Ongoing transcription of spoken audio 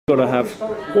Got to have.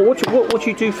 Well, what do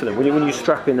you do for them when you're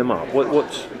strapping them up?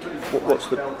 What's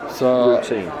the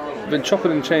routine? I've been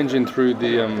chopping and changing through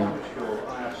the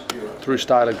through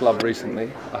style of glove recently.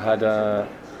 I had for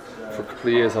a couple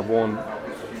of years I've worn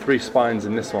 3 spines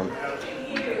in this one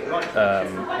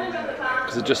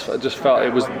because it just felt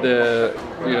it was the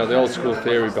old school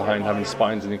theory behind having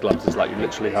spines in your gloves is like you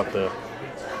literally have the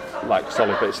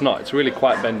solid, but it's not. It's really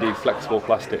quite bendy, flexible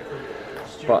plastic.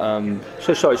 But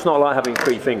so it's not like having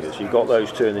 3 fingers. You've got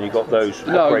those 2, and then you've got those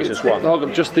apparatus 1.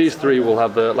 No, just these 3 will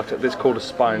have this called a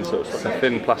spine, so it's like a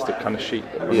thin plastic kind of sheet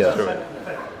that runs through it,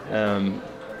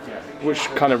 which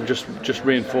kind of just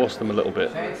reinforced them a little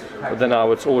bit. But then I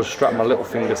would always strap my little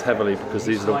fingers heavily because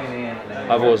these are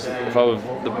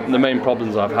the main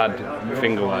problems I've had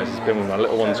finger-wise has been with my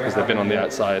little ones because they've been on the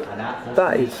outside.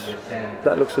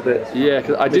 That looks a bit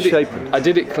because I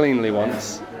did it cleanly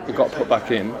once. It got put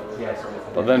back in,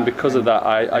 but then because of that,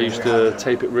 I used to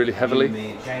tape it really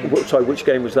heavily. Sorry, which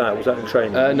game was that? Was that in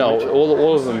training? No,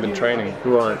 all of them have been training.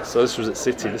 Right. So this was at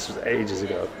City. This was ages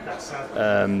ago.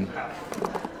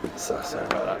 Sorry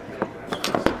about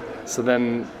that. So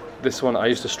then this one, I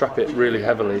used to strap it really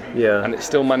heavily, and it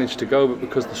still managed to go, but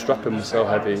because the strapping was so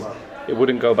heavy, it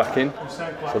wouldn't go back in.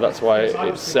 So that's why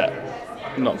it's set.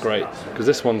 Not great, because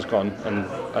this one's gone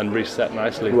and reset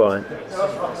nicely. Right.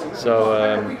 So,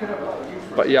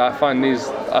 but yeah, I find these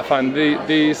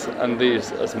and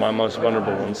these as my most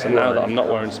vulnerable ones. So now that I'm not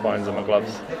wearing spines on my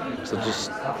gloves, so it's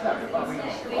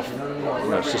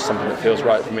just something that feels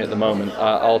right for me at the moment.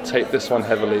 I'll tape this one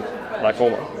heavily, like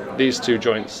all these 2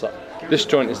 joints. This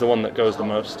joint is the one that goes the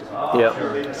most.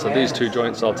 Yeah. So these 2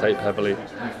 joints I'll tape heavily.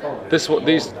 This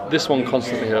one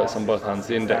constantly hurts on both hands.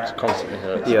 The index constantly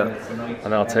hurts. Yeah.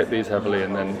 And I'll tape these heavily,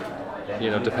 and then,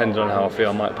 depending on how I feel,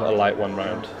 I might put a light one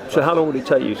round. So how long would it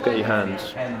take you to get your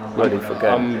hands ready for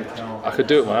game? I could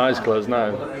do it with my eyes closed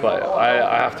now, but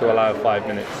I have to allow 5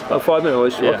 minutes. Oh, 5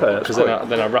 minutes. Yeah, okay. Because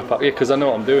then I wrap up. Yeah, because I know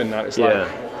what I'm doing now. It's like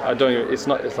I don't even. It's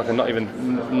like a not even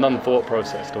non-thought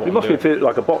process to what you I'm doing. must be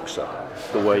like a boxer,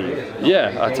 the way you.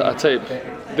 Yeah, I tape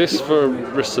this for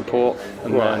wrist support,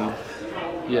 and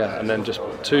then just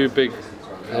 2 big,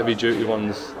 heavy-duty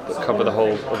ones that cover the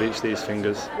whole of each of these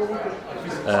fingers,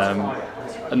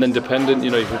 and then dependent, you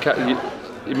can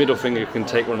your middle finger can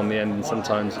take one on the end, and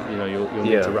sometimes you'll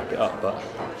need to wrap it up. But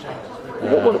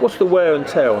what's the wear and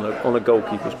tear on a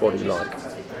goalkeeper's body like?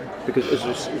 Because as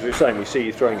you're saying, we see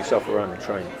you throwing yourself around the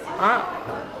train. I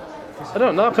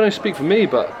don't know. I can only speak for me,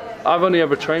 but I've only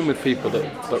ever trained with people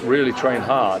that really train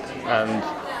hard, and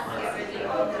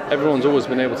everyone's always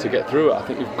been able to get through it. I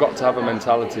think you've got to have a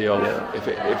mentality of if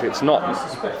it's not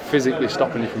physically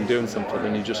stopping you from doing something,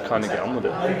 then you just kind of get on with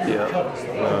it.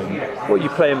 Yeah. You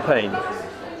play in pain?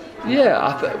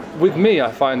 Yeah. With me,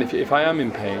 I find if I am in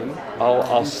pain,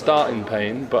 I'll start in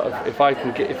pain. But if I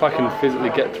can physically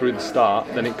get through the start,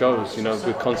 then it goes.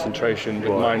 With concentration,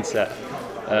 with mindset.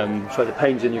 So the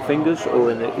pain's in your fingers, or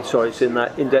it's in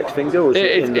that index finger, or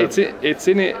it's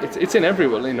in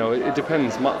everywhere. It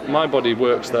depends. My body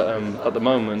works that at the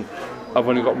moment I've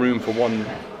only got room for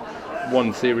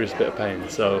one serious bit of pain.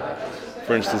 So,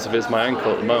 for instance, if it's my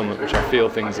ankle at the moment, which I feel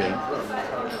things in,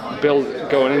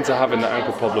 going into having that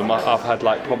ankle problem, I've had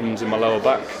problems in my lower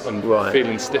back and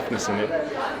feeling stiffness in it.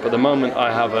 But the moment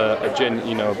I have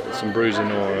some bruising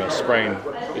or a sprain,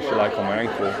 if you like, on my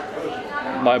ankle,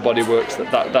 my body works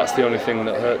that's the only thing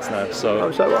that hurts now. So.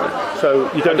 Is that right?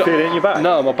 So you don't feel it in your back?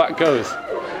 No, my back goes.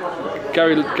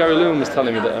 Gary Lewin was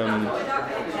telling me that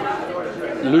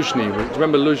Luzhny, do you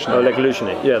remember Luzhny? Oh, like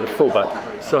Luzhny, yeah, the fullback.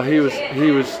 So he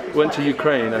went to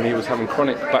Ukraine, and he was having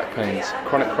chronic back pains,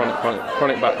 chronic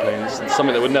back pains,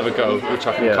 something that would never go, which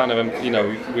I can kind of,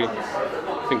 we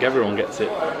think everyone gets it.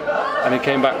 And he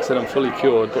came back and said, I'm fully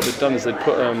cured. What they'd done is they'd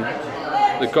got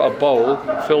a bowl,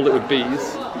 filled it with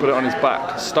bees, put it on his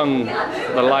back, stung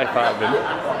the life out of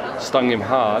him, stung him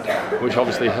hard, which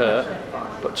obviously hurt,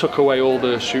 but took away all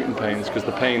the shooting pains because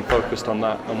the pain focused on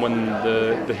that. And when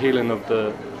the healing of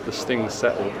the sting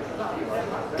settled,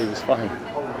 he was fine.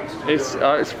 It's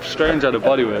strange how the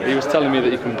body works. He was telling me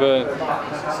that you can burn,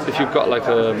 if you've got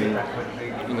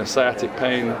sciatic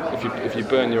pain, if you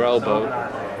burn your elbow,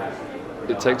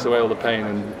 it takes away all the pain,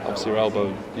 and obviously your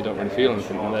elbow, you don't really feel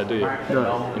anything in there, do you?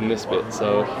 No. In this bit,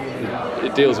 so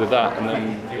it deals with that, and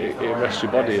then it rests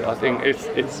your body. I think it's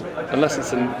unless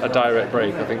it's a direct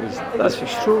break, I think that's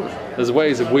extraordinary. There's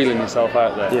ways of wheeling yourself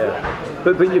out there. Yeah,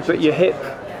 but your hip.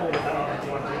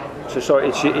 So sorry,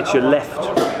 it's your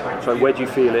left. So where do you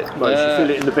feel it most? You feel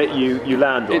it in the bit you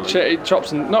land on. It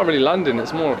chops, and not really landing.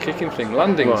 It's more a kicking thing.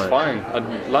 Landing's fine.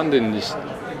 Landing is.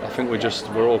 I think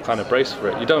we're all kind of braced for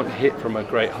it. You don't hit from a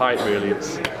great height, really.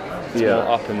 It's more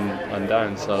up and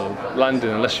down. So landing,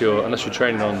 unless you're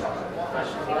training on,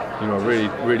 you know,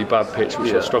 a really bad pitch,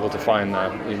 which you'll struggle to find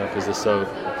now, you know, because they're so.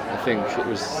 I think it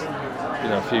was, you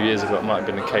know, a few years ago it might have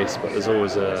been the case, but there's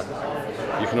always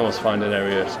you can always find an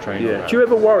area to train. Yeah. Do you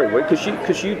ever worry,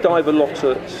 because you dive a lot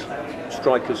at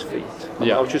strikers' feet?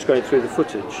 I was just going through the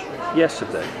footage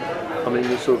yesterday. I mean,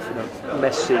 you're sort of, you know,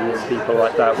 Messi and people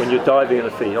like that. When you're diving at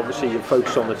the feet, obviously you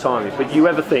focus on the timing. But you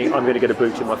ever think, I'm going to get a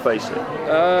boot in my face here?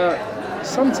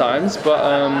 Sometimes, but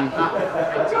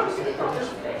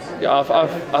yeah,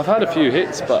 I've had a few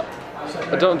hits, but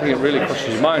I don't think it really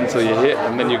crosses your mind until you hit,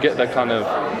 and then you get that kind of,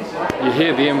 you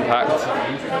hear the impact,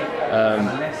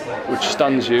 which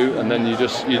stuns you, and then you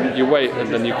wait, and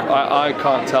then I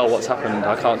can't tell what's happened.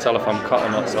 I can't tell if I'm cut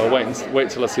or not, so I wait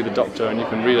till I see the doctor, and you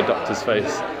can read a doctor's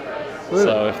face. Really?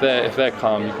 So if they're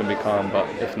calm, you can be calm, but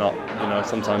if not, you know,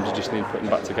 sometimes you just need putting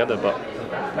back together. But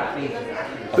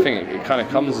I think it kind of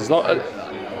comes as long.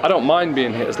 I don't mind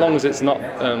being hit as long as it's not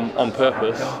on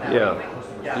purpose. Yeah.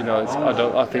 You know,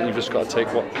 I think you've just got to take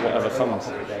whatever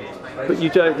comes. But you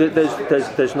don't.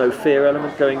 There's no fear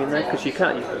element going in there, because you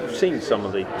can't. You've seen some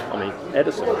of the. I mean,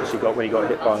 Edison obviously got when he got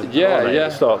hit by at the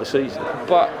start of the season.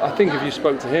 But I think if you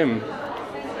spoke to him,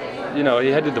 you know, he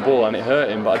headed the ball and it hurt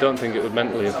him, but I don't think it would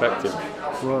mentally affect him.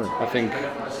 Right. I think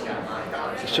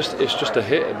it's just a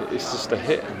hit. It's just a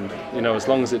hit, and you know, as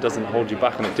long as it doesn't hold you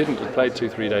back, and it didn't. He played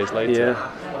 2-3 days later. Yeah.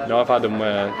 You know, I've had them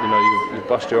where, you know, you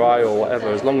bust your eye or whatever.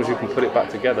 As long as you can put it back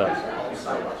together,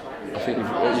 I think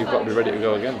you've got to be ready to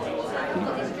go again.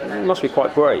 You must be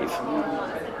quite brave.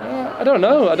 I don't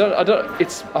know. I don't.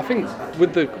 It's. I think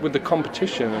with the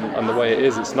competition and the way it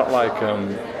is, it's not like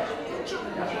you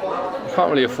can't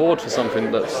really afford for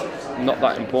something that's not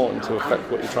that important to affect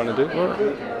what you're trying to do.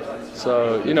 Right.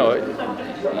 So, you know,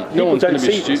 no one's going to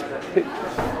be stupid.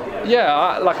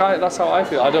 Yeah, that's how I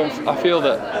feel. I feel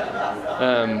that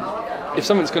if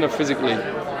something's going to physically,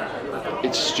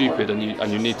 it's stupid and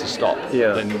you need to stop,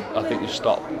 then I think you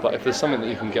stop. But if there's something that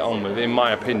you can get on with, in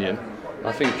my opinion,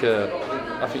 I think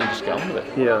you just get on with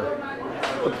it. Yeah.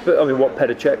 But I mean, what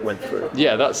Petr went through.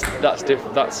 Yeah, that's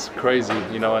different. That's crazy,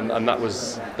 you know, and that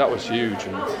was huge,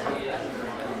 and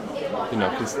you know,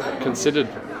 considered.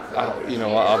 You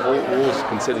know, I've always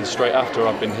considered straight after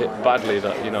I've been hit badly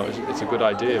that, you know, it's a good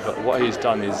idea. But what he's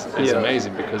done is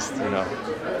amazing, because, you know,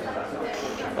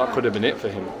 that could have been it for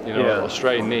him. You know, a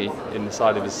stray knee in the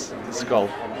side of his skull,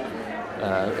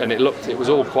 and it was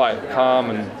all quite calm,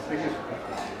 and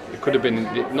it could have been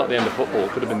not the end of football.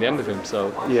 It could have been the end of him.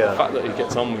 So the fact that he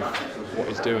gets on with what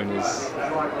he's doing is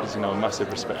you know, a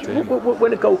massive respect to him.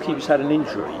 When a goalkeeper's had an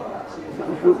injury,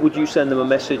 would you send them a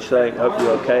message saying, "Hope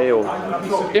you're okay"? Or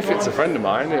if it's a friend of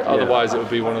mine, otherwise it would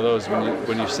be one of those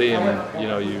when you see him, you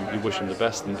know, you wish him the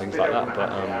best and things like that.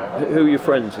 But who are your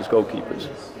friends as goalkeepers?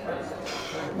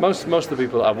 Most of the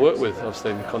people that I've worked with, I've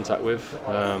stayed in contact with.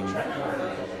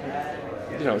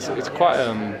 You know, it's quite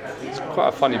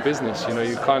a funny business. You know,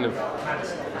 you kind of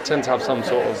tend to have some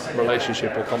sort of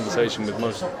relationship or conversation with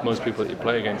most people that you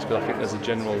play against, because I think there's a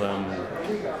general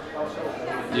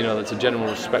you know, there's a general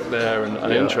respect there and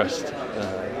interest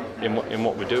in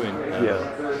what we're doing.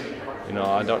 You know,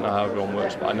 I don't know how everyone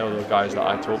works, but I know the guys that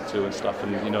I talk to and stuff,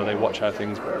 and you know, they watch how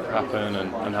things happen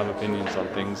and have opinions on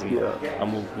things,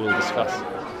 and we'll discuss.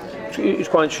 It's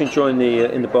quite interesting joining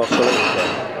in the Barcelona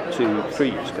game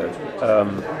 2-3 years ago.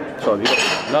 Sorry,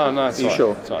 no, it's are you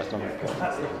sure? It's not.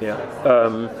 Yeah.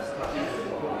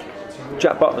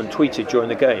 Jack Butland tweeted during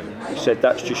the game. He said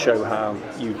that's to show how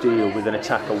you deal with an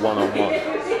attacker one-on-one,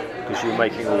 because you were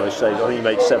making all those saves. I think you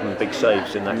made 7 big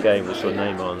saves in that game with your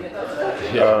name on.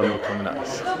 Yeah, they were coming at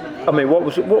us. I mean, what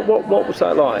was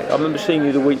that like? I remember seeing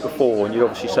you the week before, and you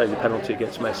obviously saved the penalty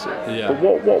against Messi. Yeah. But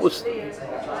what was?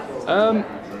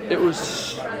 It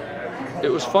was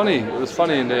funny. It was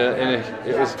funny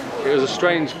it was a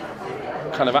strange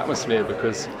kind of atmosphere,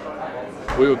 because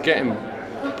we were getting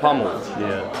pummeled,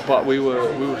 but we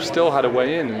still had a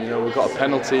way in, and you know, we got a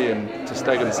penalty, and Ter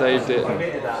Stegen saved it, and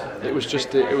it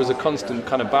was a constant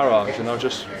kind of barrage, and I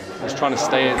was trying to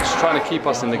stay in, just trying to keep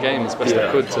us in the game as best I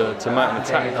could to mount an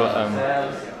attack. But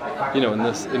you know, in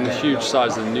the huge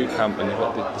size of the new camp, and you've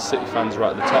got the City fans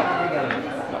right at the top.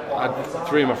 I had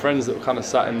 3 of my friends that were kind of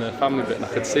sat in the family bit, and I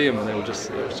could see them, and it was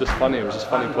just funny. It was just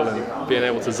funny being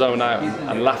able to zone out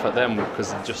and laugh at them,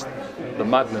 because of just the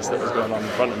madness that was going on in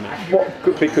front of me. What?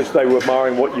 Because they were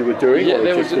admiring what you were doing,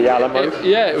 or just the Alamo?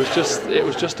 It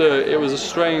was a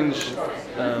strange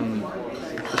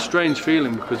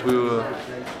feeling, because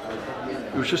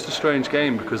it was just a strange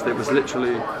game, because it was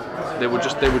literally they were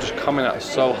just coming at us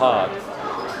so hard,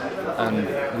 and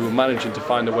we were managing to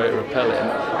find a way to repel it. And,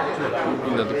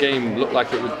 you know, the game looked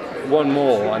like it one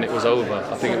more and it was over.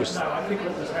 I think we were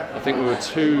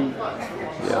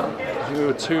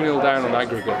 2-0 down on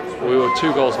aggregate. We were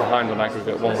 2 goals behind on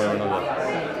aggregate, one way or another.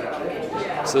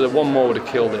 So the one more would have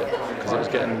killed it because it was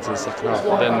getting into the second half.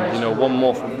 But then, you know,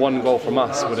 one goal from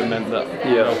us would have meant that,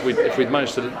 you know, if we'd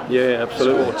managed to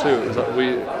score 2, it was like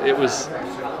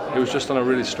it was just on a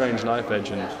really strange knife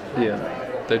edge, and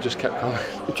they just kept coming.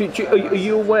 Are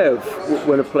you aware of,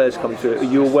 when a player's come to it, are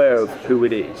you aware of who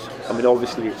it is? I mean,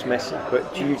 obviously it's Messi, but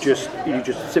are you just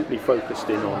simply focused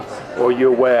in on, or are you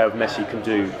aware of Messi can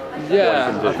do what he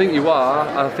can do? I think you are.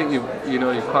 I think you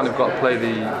know, you've kind of got to play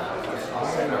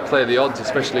the odds,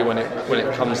 especially when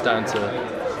it comes down to,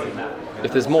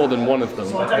 if there's more than one of them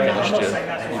against you,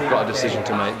 you've got a decision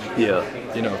to make. Yeah.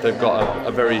 You know, if they've got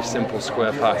a very simple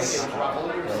square pass,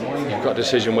 you've got a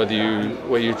decision whether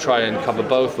you try and cover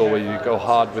both or whether you go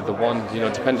hard with the one. You know,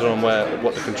 depending on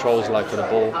what the control's like for the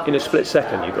ball. In a split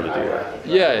second, you've got to do that.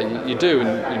 Yeah, you do,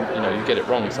 and you know, you get it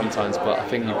wrong sometimes. But I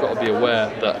think you've got to be aware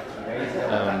that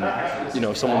you know,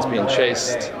 if someone's being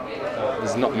chased,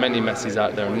 there's not many Messis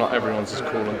out there, and not everyone's as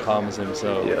cool and calm as him.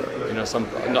 So you know,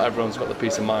 not everyone's got the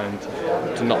peace of mind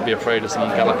to not be afraid of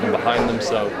someone galloping behind them.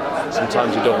 So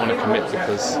sometimes you don't want to commit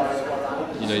because,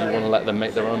 you know, you want to let them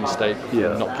make their own mistake,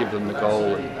 and not give them the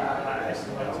goal. And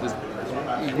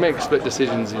you make split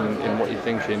decisions in what you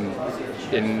think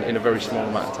in a very small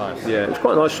amount of time. Yeah, it's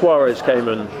quite nice. Suarez came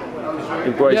and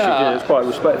embraced it. It was quite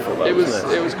respectful. It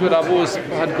was good. I've always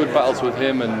had good battles with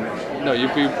him, and you know, you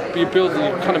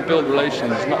kind of build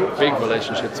relations, not big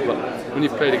relationships, but when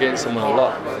you've played against someone a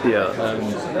lot.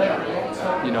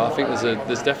 You know, I think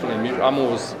there's definitely I've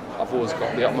always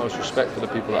got the utmost respect for the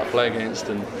people that I play against,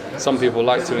 and some people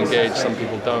like to engage, some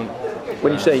people don't.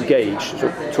 When you say engage,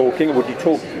 talking, would you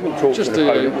talk? Just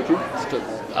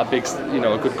a big, you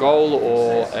know, a good goal,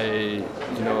 or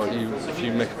if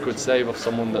you make a good save of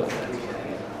someone that,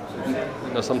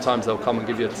 you know, sometimes they'll come and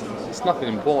give you. It's nothing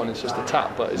important. It's just a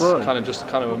tap, but it's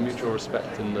kind of a mutual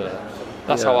respect, and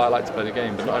that's how I like to play the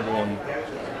game. But not everyone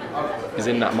is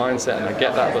in that mindset, and I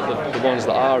get that. But the ones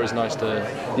that are, is nice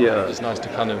to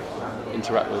kind of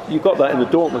interact with. You got that in the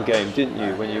Dortmund game, didn't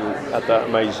you? When you had that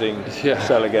amazing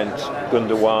sell against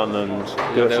Gundogan, and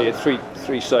Götze had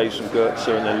three saves from Götze,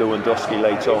 and then Lewandowski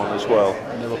later on as well.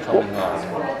 Never coming hard.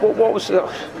 What was that?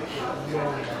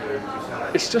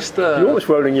 It's just you're almost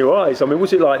rolling your eyes. I mean,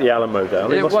 was it like the Alamo down?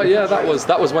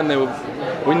 That was when they were.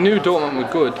 We knew Dortmund were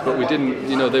good, but we didn't.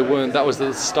 You know, they weren't. That was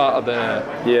the start of their.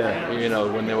 You know,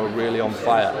 when they were really on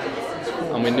fire,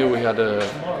 and we knew we had a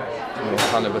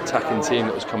kind of attacking team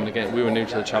that was coming again. We were new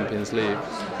to the Champions League.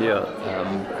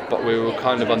 But we were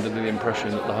kind of under the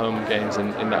impression that the home games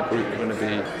in that group were going to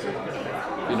be,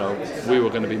 you know, we were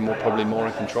going to be probably more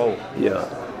in control.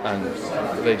 And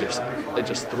they just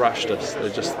thrashed us.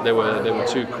 They were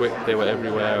too quick. They were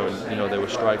everywhere, and you know, they were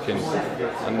striking.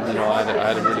 And you know, I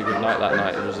had a really good night that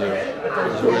night. It was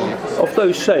really. Of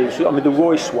those saves, I mean, the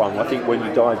Royce one, I think when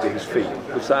you dived at his feet,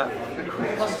 was that?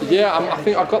 Yeah, I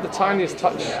think I got the tiniest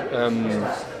touch.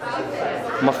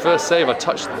 My first save, got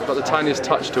the tiniest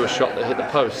touch to a shot that hit the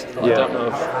post. I don't know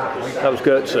if that was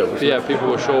Götze. People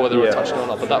were sure whether it touched or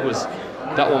not, but that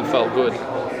one felt good.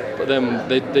 But then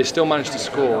they still managed to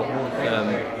score,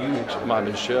 which might have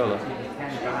been Schürrle,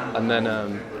 and then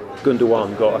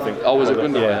Gundogan got, I think. Oh, was it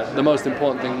Gundogan? Yeah. The most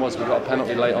important thing was we got a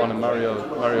penalty late on, and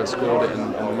Mario scored it,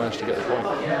 and we managed to get the point.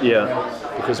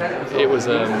 Because it was.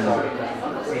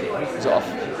 Was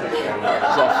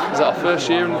that our first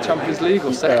year in the Champions League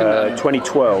or second?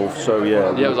 2012. So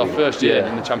yeah. Yeah, it was our first year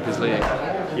in the Champions League.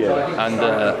 And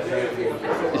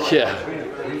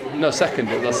second.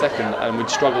 It was our second, and we'd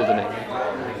struggled in it.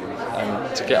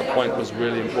 And to get a point was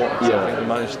really important. So I think we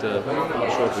managed to. I'm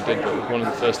not sure if we did, but it was one of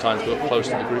the first times we got close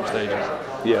to the group stages.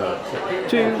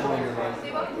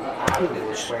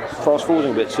 Fast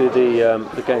forwarding a bit to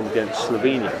the game against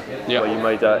Slovenia, where you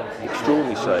made that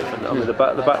extraordinary save. And I mean, the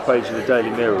back page of the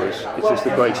Daily Mirror is just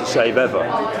the greatest save ever.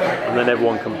 And then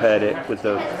everyone compared it with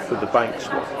the Banks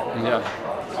one.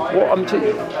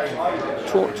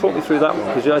 Talk me through that one,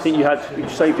 because I think you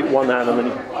saved it one hand and then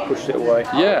you pushed it away.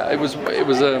 Yeah, it was.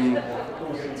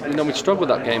 You know, we struggled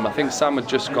that game. I think Sam had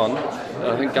just gone.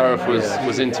 I think Gareth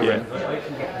was into it,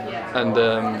 and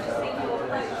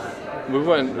we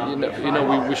weren't. You know,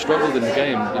 we struggled in the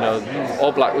game. You know,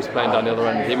 All Black was playing down the other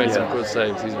end. He made some good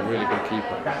saves. He's a really good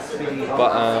keeper.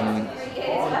 But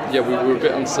we were a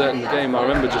bit uncertain in the game. I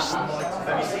remember just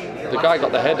the guy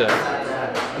got the header.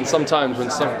 And sometimes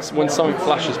when something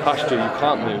flashes past you, you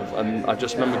can't move. And I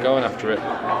just remember going after it,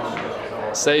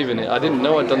 saving it. I didn't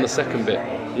know I'd done the second bit.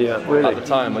 Yeah, really. At the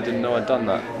time, I didn't know I'd done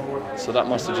that. So that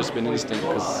must have just been instinct,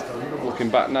 because looking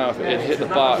back now, if it had hit the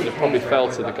bar, it probably fell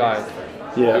to the guy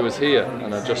who was here,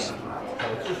 and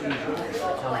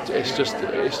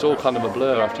it's all kind of a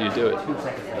blur after you do it.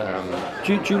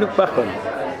 Do you look back on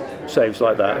saves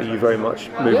like that? Or you very much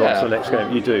move on to the next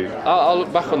game? You do? I'll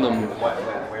look back on them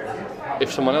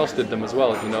if someone else did them as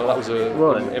well. You know, that was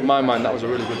in my mind, that was a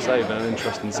really good save and an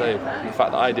interesting save. The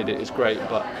fact that I did it is great,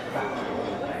 but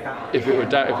if it were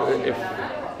if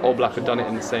All Black had done it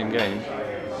in the same game,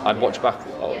 I'd watch back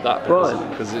that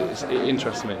because it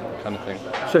interests me, kind of thing.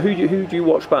 So who do you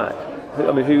watch back?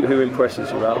 I mean, who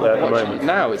impresses you out there at the moment?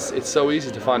 Now it's so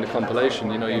easy to find a compilation.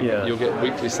 You know, you'll get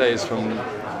weekly saves from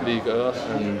Liga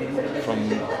and from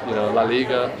La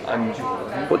Liga. And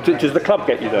does the club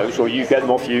get you those, or you get them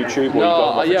off YouTube? Or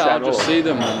I'll just see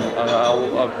them, and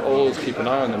I'll always keep an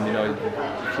eye on them. You know,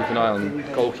 keep an eye on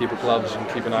goalkeeper clubs and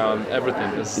keep an eye on everything.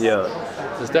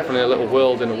 There's definitely a little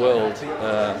world in a world.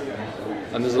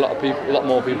 And there's a lot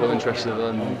more people interested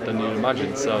than you'd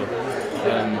imagine. So,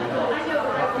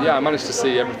 I managed to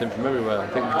see everything from everywhere. I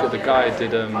think the guy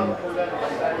did.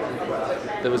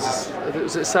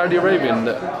 Was it Saudi Arabian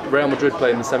that Real Madrid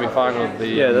played in the semi-final of the.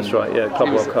 Yeah, that's right. Yeah,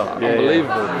 Club World Cup.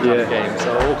 Unbelievable kind of game.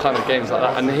 So all kind of games like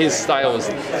that, and his style was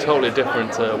totally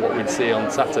different to what we'd see on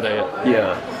Saturday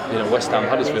at West Ham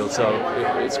Huddersfield. So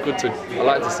it's good to. I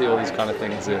like to see all these kind of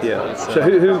things. So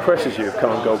who impresses you of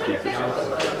current goalkeepers?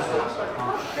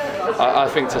 I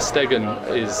think Ter Stegen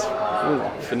is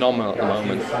phenomenal at the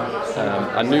moment.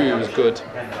 I knew he was good,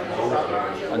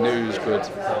 and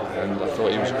I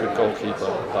thought he was a good goalkeeper,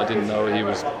 but I didn't know he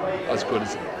was as good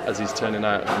as he's turning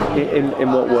out.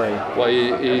 In what way? Well,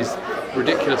 he's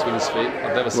ridiculous with his feet.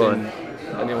 I've never seen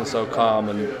anyone so calm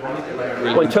and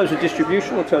really... Well, in terms of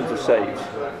distribution or in terms of saves?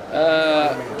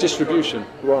 Distribution.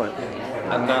 Right.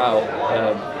 And now,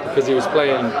 because he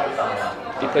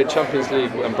played Champions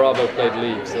League and Bravo played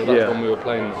League, so that's when we were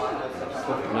playing them.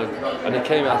 And he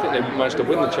came. I think they managed to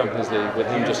win the Champions League with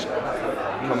him just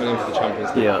coming in for the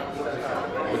Champions League,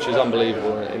 which is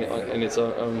unbelievable in its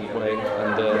own way.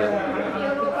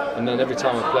 And then every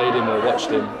time I played him or watched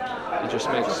him,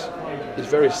 he's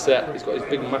very set. He's got his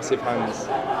big, massive hands,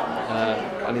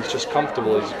 and he's just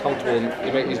comfortable. He's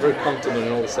very comfortable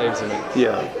in all the saves he makes.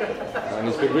 And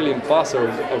he's been really. Barca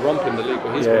are romping the league,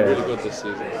 but he's been really good this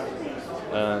season.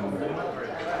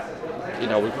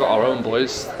 We've got our own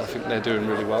boys. I think they're doing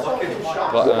really well.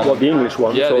 But, what the English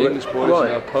ones? Yeah, the English boys.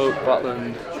 Right. Pope,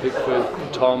 Butland, Pickford,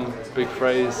 Tom, Big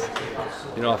Fraze.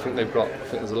 I think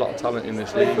there's a lot of talent in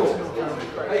this league.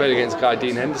 Played against Guy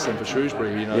Dean Henderson for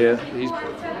Shrewsbury. He's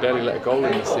barely let a goal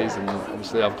in this season.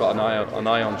 Obviously, I've got an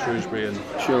eye on Shrewsbury, and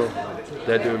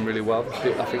they're doing really well.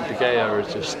 I think De Gea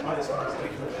is just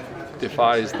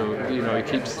defies the.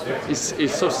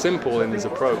 He's so simple in his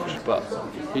approach, but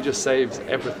he just saves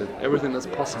everything. Everything that's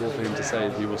possible for him to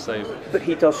save, he will save. But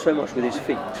he does so much with his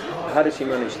feet. How does he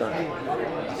manage that?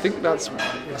 I think that's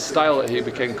a style that he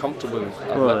became comfortable with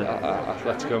at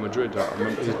Atletico Madrid.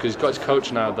 Because he's got his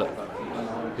coach now.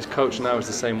 His coach now is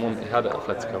the same one he had at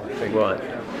Atletico, I think. Right.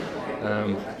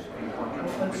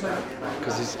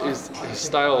 Because his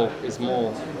style is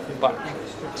more back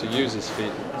to use his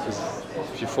feet.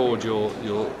 If you forward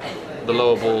the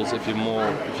lower balls, if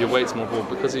your weight's more forward,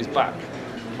 because he's back,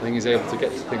 I think he's able to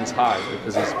get things high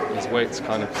because his weight's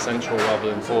kind of central rather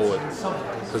than forward,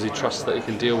 because he trusts that he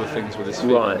can deal with things with his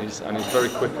feet, and he's very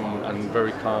quick and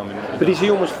very calm. But is he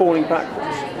almost falling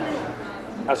backwards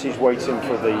as he's waiting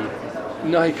for the?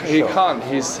 No, he can't.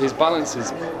 His balance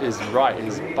is right.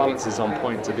 His balance is on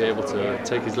point to be able to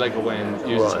take his leg away and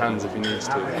use his hands if he needs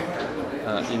to.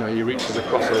 He reaches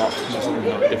across a lot, just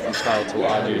a different style to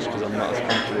what I use because I'm not as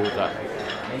comfortable with that.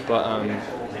 But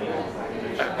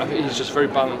I think he's just very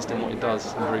balanced in what he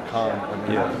does and very calm,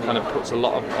 and kind of puts a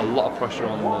lot of pressure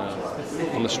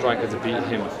on the striker to beat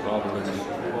him rather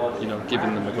than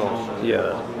giving them a goal.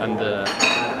 And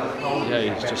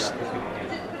he's just.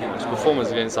 His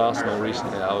performance against Arsenal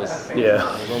recently, I was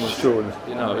almost, it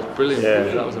was brilliant.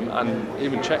 That was, and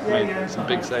even Czech made some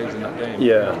big saves in that game.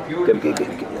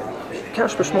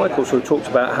 Kasper Schmeichel sort of talked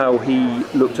about how he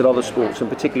looked at other sports, and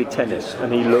particularly tennis,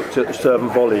 and he looked at the serve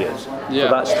and volleys for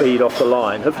that speed off the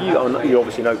line. Have you? You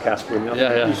obviously know Kasper. You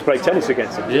used to play tennis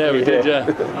against him. Yeah, we did. Yeah.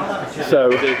 So.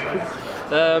 We did.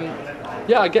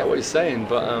 I get what he's saying,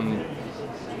 but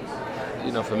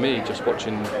for me, just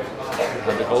watching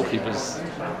the goalkeepers,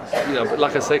 but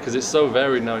like I say, because it's so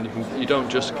varied now, and you're not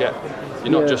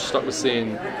just stuck with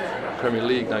seeing Premier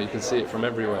League now. You can see it from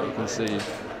everywhere. You can see,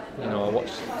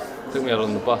 I think we had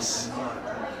on the bus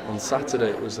on Saturday.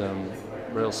 It was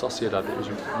Real Sociedad. It was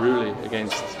Rulli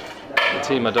against a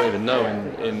team I don't even know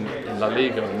in La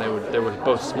Liga, and they were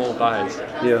both small guys.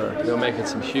 Yeah. They were making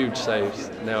some huge saves,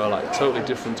 and they were like totally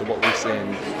different to what we see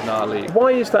in our league.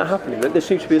 Why is that happening? There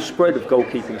seems to be a spread of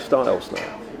goalkeeping styles now.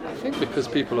 I think because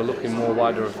people are looking more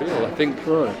wider afield. I think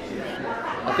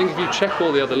if you check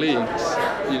all the other leagues,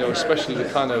 you know, especially the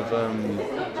kind of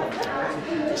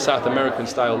South American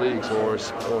style leagues or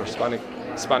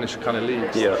Spanish kind of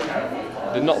leagues. Yeah.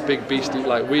 They're not big beastie,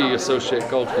 like we associate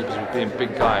goalkeepers with being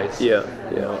big guys. Yeah.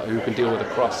 You know, who can deal with a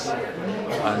cross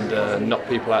and knock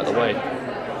people out of the way,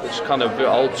 which is kind of a bit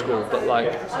old school. But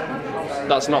like,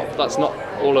 that's not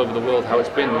all over the world how it's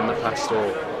been in the past.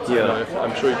 Or you know,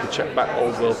 I'm sure you could check back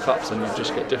old World Cups and you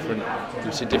just get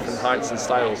you see different heights and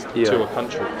styles to a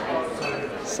country.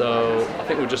 So I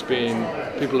think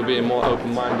people are being more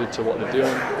open-minded to what they're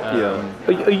doing.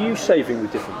 Are you saving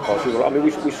with different parts? I mean,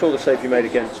 we saw the save you made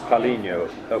against Paulinho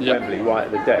at Wembley right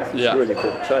at the death. It's a really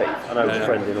important save. I know it was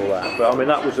friendly and all that, but I mean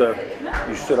that was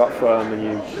you stood up firm and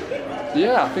you.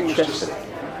 Yeah, I think it's just.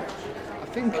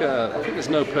 I think there's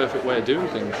no perfect way of doing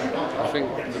things. I think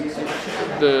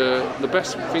the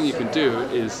best thing you can do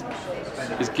is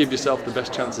give yourself the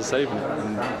best chance of saving it.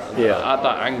 And at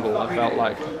that angle, I felt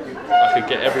like I could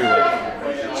get everywhere.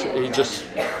 So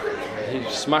he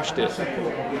smashed it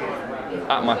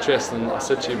at my chest, and I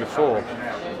said to you before,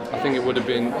 I think it would have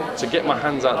been to get my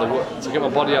hands out to get my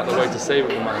body out of the way to save it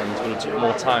with my hands would have took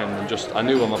more time than just. I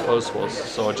knew where my post was,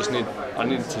 so I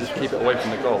needed to keep it away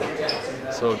from the goal.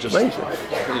 So just I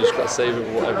think you just got to save it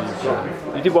with whatever you've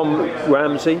got. You did one with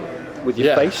Ramsey with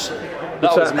your face.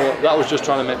 That was just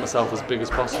trying to make myself as big as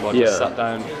possible. I just sat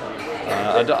down.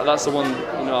 That's the one.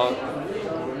 You know,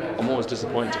 I'm always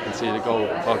disappointed to concede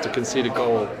a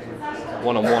goal.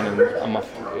 One-on-one, and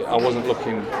I wasn't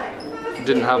looking.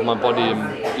 Didn't have my body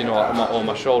and or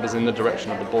my shoulders in the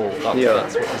direction of the ball.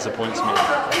 That's what disappoints me.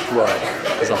 Right.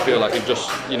 Because I feel like it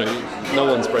just no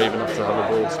one's brave enough to have a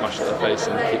ball smash at their face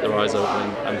and keep their eyes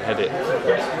open and head it,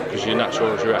 because your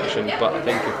natural reaction. But I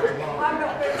think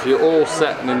if you're all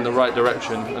set and in the right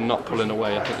direction and not pulling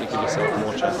away, I think you give yourself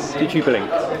more chance. Did you blink?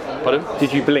 Pardon?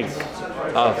 Did you blink?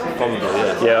 Probably,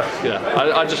 yeah.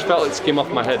 I just felt it skim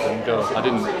off my head and go. I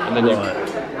didn't,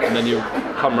 and then you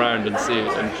come round and see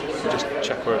it and just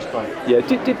check where it's from. Yeah.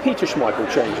 Did Peter Schmeichel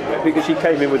change it? Because he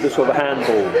came in with the sort of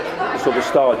handball, the sort of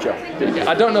star jump.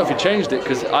 I don't know if he changed it,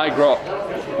 because I grew up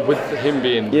with him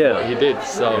being what he did.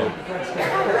 So.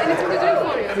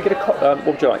 Can we get what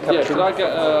would you like? Yeah, could I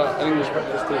get an English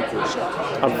breakfast tea, please?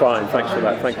 I'm fine, thanks for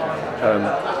that. Thank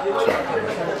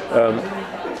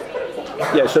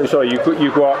you. So sorry, you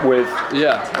grew up with.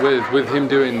 Yeah, with him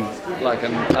doing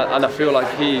and I feel like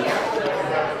he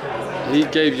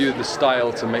gave you the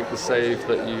style to make the save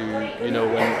that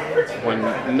when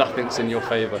nothing's in your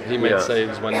favour. He made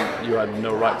saves when you had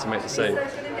no right to make the save,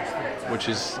 which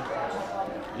is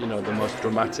the most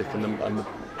dramatic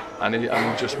and he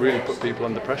just really put people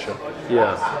under pressure.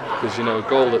 Yeah. Because a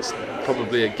goal that's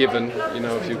probably a given.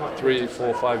 If you're 3,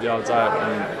 4, 5 yards out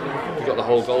and you've got the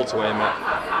whole goal to aim at,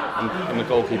 and the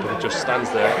goalkeeper just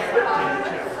stands there.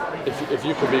 If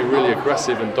you could be really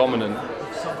aggressive and dominant,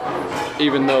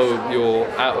 even though you're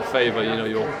out of favour,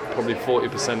 you're probably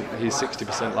 40%, he's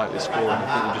 60% likely to score. And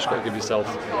I think you just got to give yourself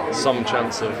some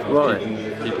chance of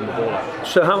keeping the ball out.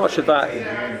 So how much of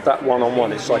that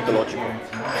one-on-one is psychological?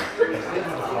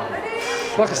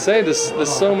 Like I say, there's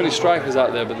so many strikers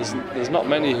out there, but there's not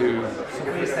many who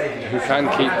can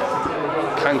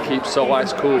keep so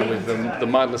ice cool with the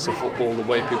madness of football, the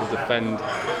way people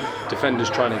defenders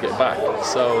trying to get back.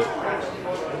 So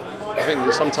I think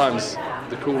that sometimes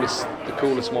the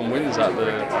coolest one wins out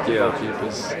the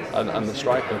goalkeepers and the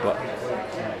striker. But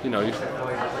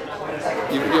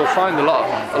you'll find a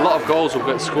lot of goals will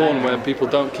get scored where people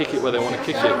don't kick it where they want to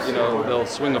kick it. They'll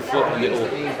swing a foot and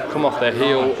it'll come off their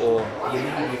heel or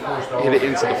hit it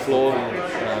into the floor.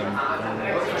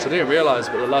 So I didn't realise,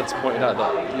 but the lads pointed out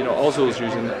that Ozil's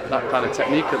using that kind of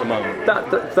technique at the moment.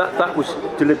 That was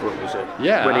deliberate, was it?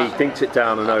 Yeah. When he dinked it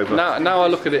down and over. Now I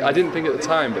look at it, I didn't think at the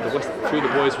time, but the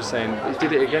boys were saying he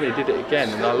did it again,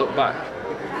 and I look back.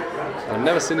 I've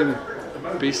never seen him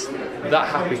be that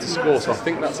happy to score, so I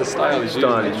think that's a style he's using.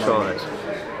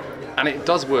 And it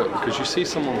does work, because you see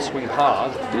someone swing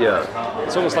hard. Yeah.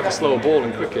 It's almost like a slower ball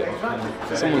in cricket.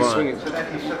 Someone swinging,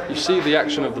 you see the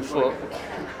action of the foot,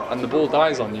 and the ball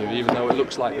dies on you, even though it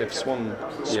looks like they've swung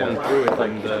through it,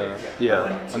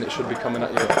 and it should be coming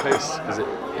at you at pace. Because it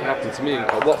happened to me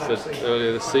at Watford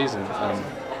earlier this season.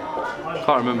 I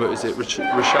can't remember, is it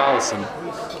Richarlison?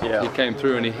 Yeah. He came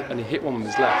through and he hit one with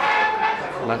his left.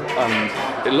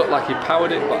 and it looked like he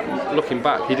powered it, but looking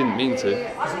back, he didn't mean to.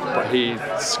 But he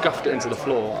scuffed it into the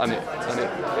floor, and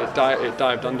it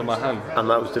dived under my hand. And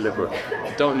that was deliberate.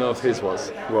 I don't know if his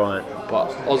was. Right.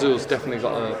 But Ozil's definitely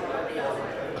got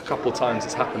a couple times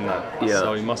it's happened now. Yeah.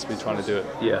 So he must be trying to do it.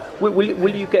 Yeah.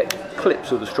 Will you get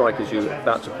clips of the strikers you're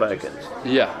about to play against?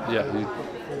 Yeah.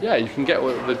 You can get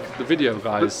the video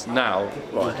guys now.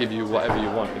 Will give you whatever you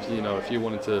want. If you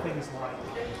wanted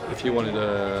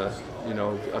a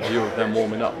view of them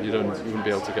warming up, you wouldn't be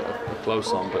able to get a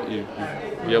close on, but you'd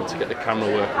be able to get the camera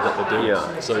work of what they're doing.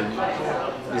 Yeah. So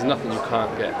there's nothing you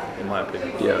can't get, in my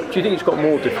opinion. Yeah. Do you think it's got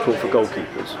more difficult for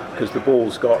goalkeepers because the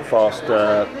ball's got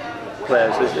faster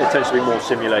players? There tends to be more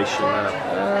simulation now.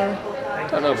 I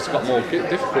don't know if it's got more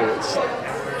difficult.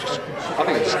 I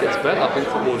think it just gets better. I think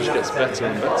football just gets better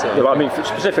and better. Yeah, but I mean,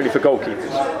 specifically for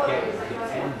goalkeepers.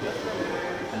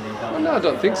 No, I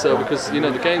don't think so, because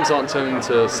the games aren't turning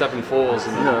into 7-4s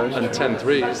and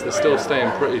 10-3s. They're still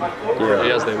staying pretty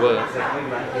as they were.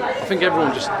 I think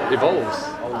everyone just evolves.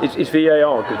 Is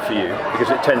VAR good for you because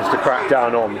it tends to crack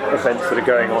down on events that are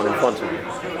going on in front of you?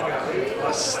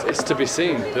 It's to be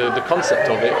seen. The concept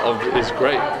of it is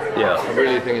great. Yeah, I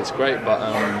really think it's great, but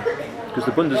because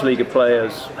the Bundesliga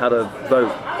players had a vote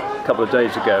a couple of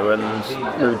days ago, and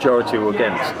the majority were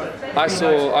against.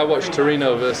 I watched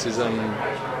Torino versus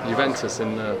Juventus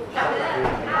in the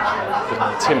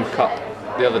Tim Cup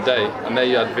the other day, and there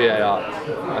you had VAR,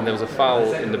 and there was a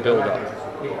foul in the build-up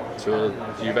to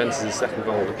Juventus' second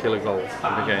goal, the killer goal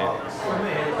of the game.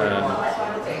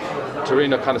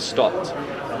 Torino kind of stopped,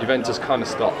 Juventus kind of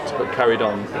stopped, but carried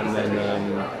on, and then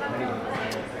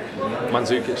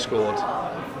Mandzukic scored,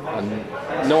 and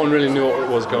no one really knew what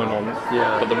was going on.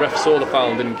 Yeah. But the ref saw the foul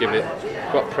and didn't give it,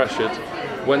 got pressured,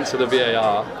 went to the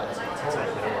VAR.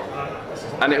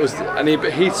 And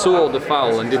he saw the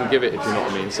foul and didn't give it, if you know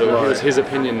what I mean. So it was his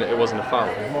opinion that it wasn't a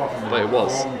foul, but it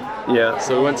was. Yeah.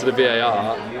 So we went to the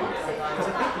VAR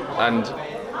and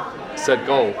said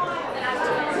goal,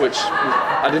 which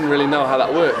I didn't really know how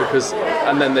that worked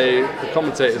and then the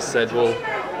commentators said, well,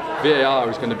 VAR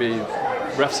is going to be,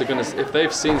 refs are going to, if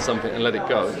they've seen something and let it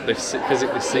go, they've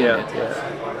physically seen it.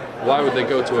 Yeah. Why would they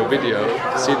go to a video,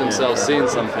 see themselves seeing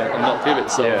something and not give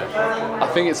it? So I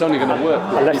think it's only going to work.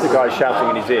 Unless the guy's shouting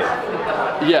in his ear.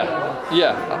 Yeah.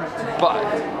 But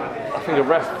I think a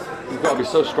ref, you've got to be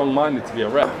so strong-minded to be a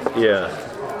ref. Yeah.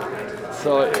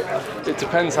 So it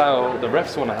depends how the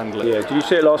refs want to handle it. Yeah. Did you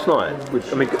see it last night?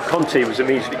 Conte was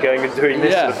immediately going and doing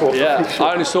this. Yeah.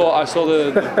 I saw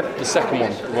the second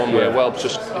one, the one where Welb's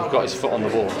just got his foot on the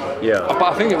ball. Yeah. But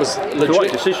I think it was legit. The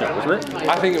right decision, wasn't it?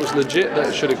 I think it was legit that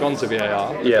it should have gone to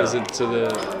VAR. Yeah.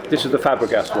 This is the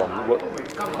Fabregas one.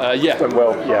 Yeah.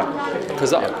 When yeah.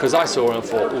 Because I saw it and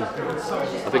thought,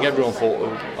 I think everyone thought.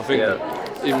 I think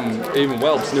even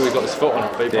Welbs knew he got his foot on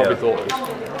it, but he probably thought it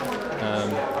was.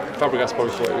 Fabregas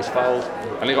probably thought it was fouled,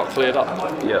 and it got cleared up.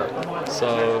 Yeah.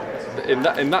 So in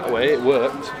that way it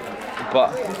worked,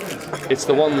 but it's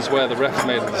the ones where the ref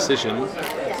made a decision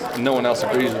and no one else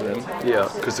agrees with him. Yeah.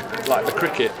 Because like the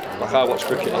cricket, I watch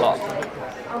cricket a lot,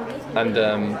 and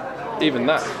even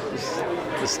that,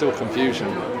 there's still confusion.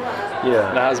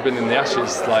 Yeah. There has been in the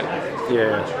Ashes,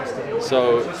 Yeah.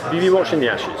 So have you been watching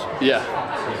the Ashes? Yeah.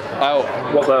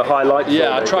 What the highlights?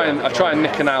 Yeah, I try and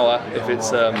nick an hour if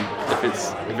it's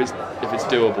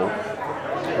doable.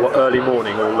 What, early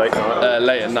morning or late night?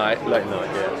 Late at night. Late night,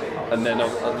 yeah. And then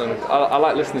I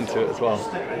like listening to it as well.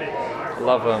 I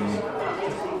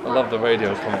love the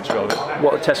radio commentary of it.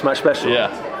 What, a Test match special?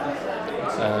 Yeah.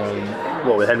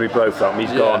 With Henry Blofeld?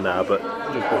 He's gone now, but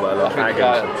the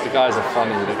guys are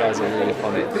funny. The guys are really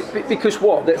funny. Because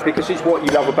what? Because it's what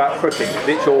you love about cricket.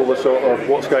 It's all the sort of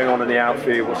what's going on in the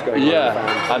outfield, what's going on.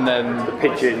 Yeah, and then the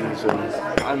pigeons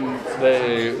and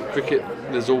the cricket.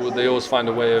 They always find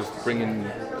a way of bringing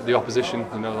the opposition.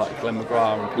 Like Glenn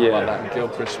McGrath and people like that. And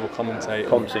Gilchrist will commentate.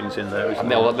 Compton's in there, and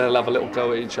they'll have a little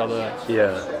go at each other.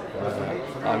 Yeah.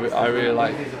 I really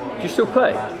like. Do you still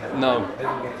play? No.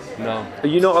 Are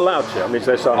you not allowed to? Is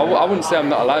there some? I wouldn't say I'm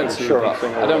not allowed to, but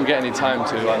I don't get any time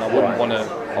to, and I wouldn't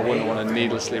want to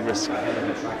needlessly risk,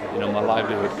 my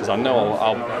livelihood, because I know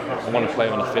I want to play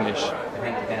on a finish.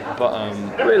 But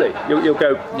really, you'll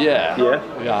go. Yeah.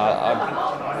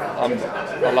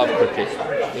 I love cricket,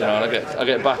 and I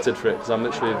get battered for it because I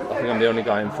think I'm the only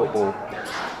guy in football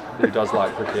who does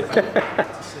like cricket.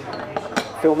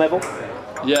 Phil Neville.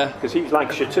 Yeah. Because he was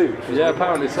Lancashire too. Yeah,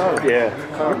 apparently so. Yeah.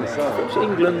 Apparently so. It's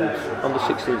England under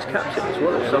 16s captain as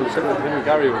well. Him and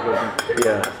Gary were good.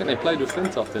 Yeah. I think they played with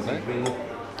Flintoff, didn't they?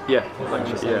 Yeah.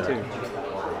 Lancashire,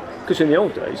 Because in the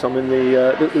old days,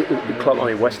 the club,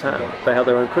 West Ham, they had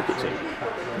their own cricket team.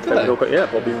 Yeah,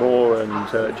 Bobby Moore and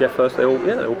Jeff Hurst. They all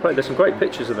played. There's some great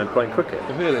pictures of them playing cricket.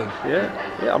 Really?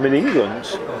 Yeah. I mean,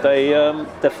 England, they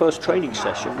their first training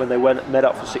session when they met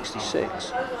up for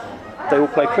 '66, they all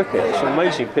played cricket. Some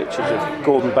amazing pictures of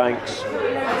Gordon Banks. I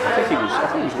think he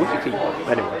was wicketkeeper.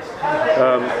 Anyway.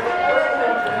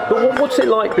 But what's it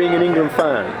like being an England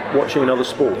fan watching another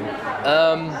sport?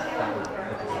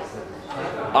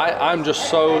 I'm just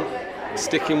so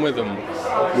sticking with them.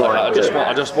 Like,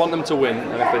 I just want them to win,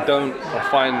 and if they don't,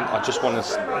 I just want to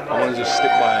just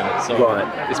stick by them. So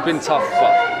it's been tough,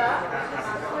 but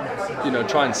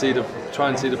try and see the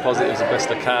positives the best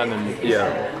I can, and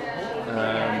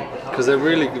because they're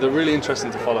really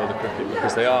interesting to follow the cricket,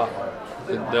 because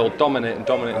they'll dominate and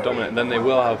then it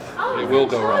will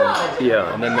go wrong,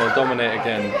 and then they'll dominate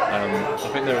again. I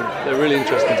think they're really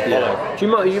interesting to follow.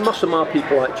 You must admire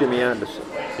people like Jimmy Anderson,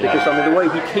 because I mean the way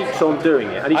he keeps on doing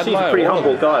it, and he seems a pretty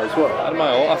humble guy as well.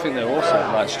 I think they're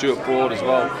awesome, like Stuart Broad as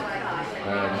well.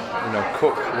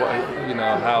 Cook,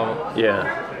 how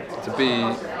to be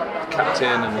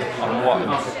captain and what.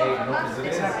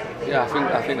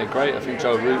 I think they're great. I think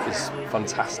Joe Root is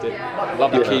fantastic.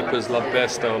 Love the keepers, love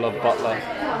Bairstow, love Butler,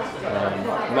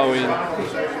 Moeen.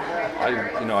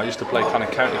 I used to play kind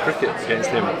of county cricket against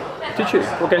him. Did you?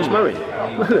 Against Moeen?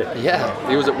 Really? Yeah,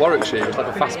 he was at Warwickshire. He was like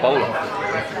a fast bowler.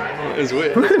 It was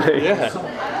weird. Really? Yeah.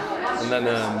 And then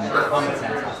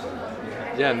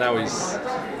now he's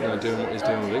doing what he's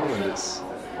doing with England. It's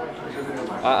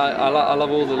I love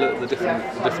all the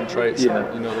different traits.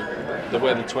 The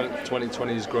way the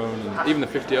 2020 has grown, and even the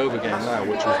 50 over game now,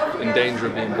 which was in danger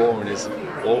of being boring, is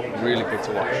all really good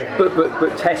to watch.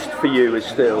 But Test for you is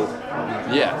still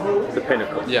the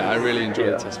pinnacle. Yeah, I really enjoy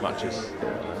the Test matches.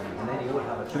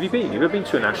 Have you been? Have you ever been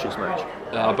to an Ashes match?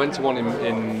 I went to one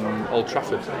in Old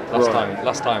Trafford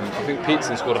last time. I think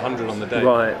Peterson scored 100 on the day.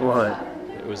 Right.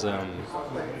 It was it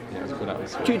was good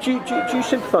atmosphere. Do you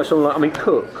sympathise someone like, I mean,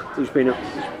 Cook, who's been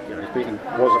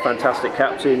was a fantastic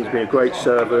captain, he's been a great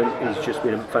servant, he's just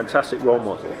been a fantastic role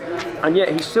model, and yet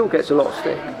he still gets a lot of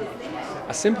stick.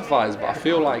 I sympathise, but I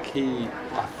feel like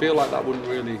that wouldn't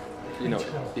really,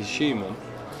 he's human,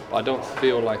 but I don't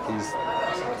feel like he's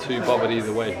too bothered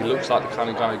either way. He looks like the kind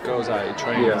of guy who goes out, he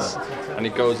trains, and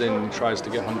he goes in and tries to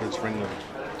get hundreds for England.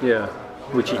 Yeah.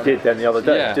 Which he did then the other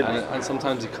day, didn't he? And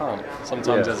sometimes he can't.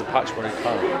 Sometimes there's a patch where he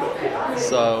can't.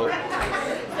 So,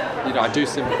 I do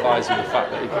sympathise with the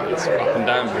fact that it's up and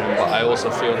down for him, but I also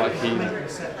feel like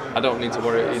I don't need to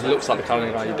worry. He looks like the kind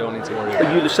of guy you don't need to worry about.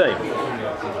 Are you the same?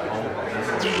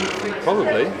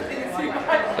 Probably.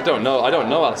 I don't know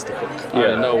Alistair Cook. I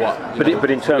don't know what. But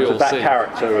in terms of that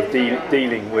character of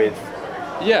dealing with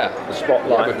the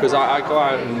spotlight. Yeah, because I go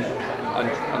out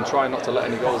and try not to let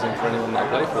any goals in for anyone that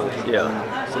I play for. Yeah.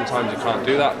 Sometimes you can't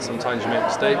do that. Sometimes you make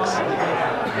mistakes.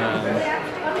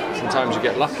 Sometimes you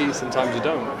get lucky. Sometimes you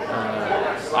don't.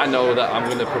 I know that I'm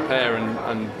going to prepare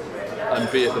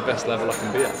and be at the best level I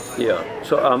can be at. Yeah.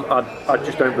 So I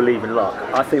just don't believe in luck.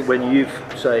 I think when you've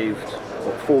saved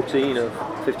 14 of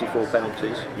 54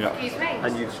 penalties,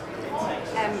 and you've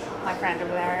my friend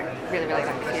over there really likes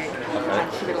you.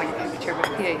 And she would like a picture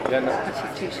with you. But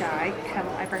she's too shy. Can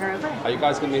I bring her over? Are you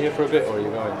guys going to be here for a bit, or are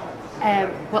you going?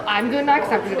 Well, I'm going now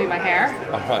because I'm going to do my hair.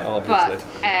 Alright, obviously.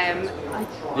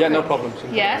 But no problem.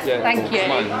 Yes, thank you.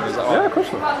 Yeah, of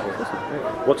course not.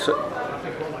 What's it?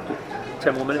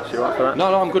 10 more minutes, you're right for that?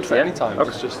 No, I'm good for any time. Okay.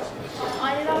 It's just.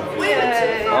 I love you.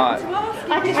 Alright.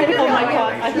 Oh my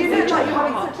God! You look like you're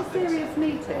having such a serious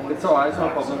meeting. It's alright, it's no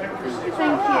problem. Thank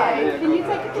you. Can you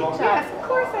take a picture? Yes, of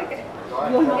course I can.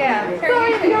 Yeah. Sorry,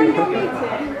 you're in your meeting.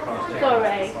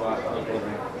 Sorry.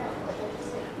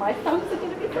 My thumbs are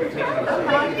going to be pretty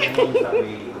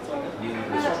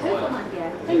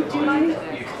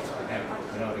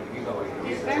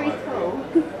Very cool.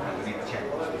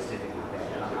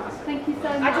 Thank you so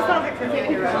much. I just want a picture of you in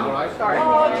your room. Sorry. Oh,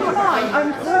 do you mind?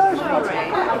 I'm so sorry.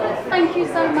 Thank you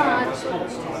so much.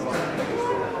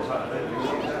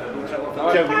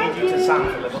 Joe, we need you to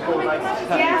sample us.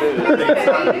 Yeah.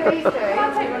 Please do.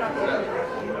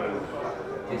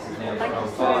 Thank you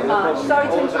so much. Sorry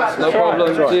to interrupt. No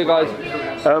problem. See you guys.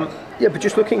 Yeah, but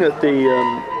just looking at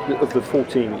of the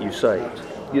 14 that you saved,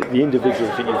 the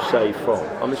individuals that you've saved from,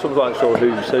 I mean, sort of like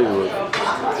who's who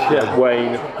of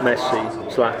Wayne, Messi,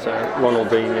 Zlatan,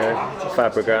 Ronaldinho,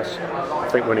 Fabregas. I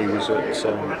think when he was at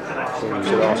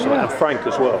Arsenal, and Frank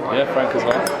as well. Yeah, Frank as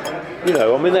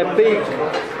well. I mean, they're big.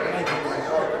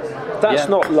 That's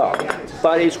not luck,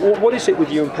 but it's what is it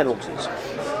with you and penalties?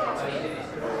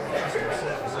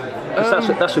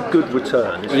 That's a good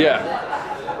return, isn't it?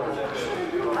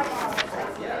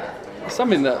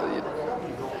 Something that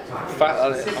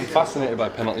I'm fascinated by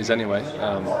penalties anyway.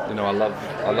 You know, I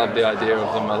love the idea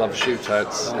of them. I love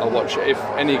shootouts. I'll watch it. If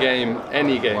any game,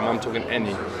 I'm talking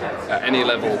any, at any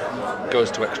level,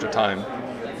 goes to extra time,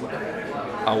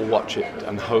 I'll watch it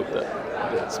and hope that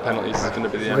penalties is going to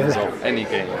be the end result. Any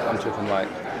game, I'm talking like.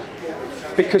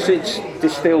 Because it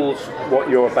distills what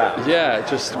you're about. Yeah, I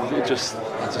just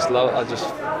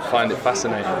find it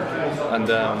fascinating, and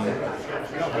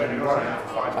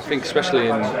I think especially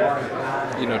in,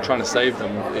 you know, trying to save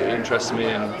them, it interests me,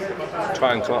 and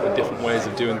try and come up with different ways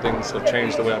of doing things. I've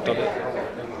changed the way I've done it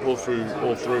all through.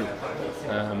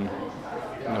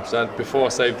 You know, cause before I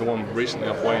saved the one recently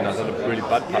off Wayne, I had a really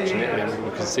bad patch in Italy, and we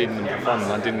were conceding them for fun,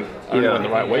 and I only went the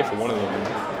right way for one of them.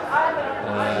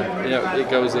 You know, it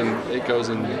goes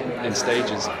in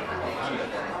stages.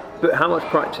 But how much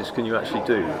practice can you actually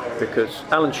do? Because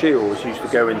Alan Shields used to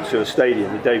go into a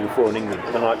stadium the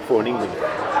night before an England game,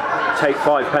 take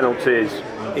 5 penalties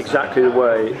exactly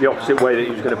the opposite way that he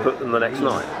was going to put them the next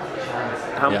night.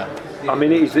 I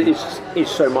mean,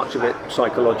 it's so much of it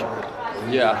psychological.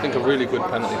 Yeah, I think a really good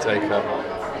penalty taker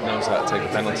knows how to take a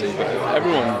penalty. But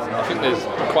everyone, I think there's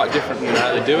quite different in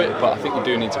how they do it. But I think you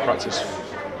do need to practice.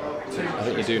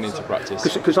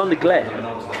 Because under Glenn,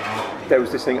 there was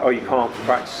this thing, oh, you can't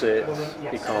practice it,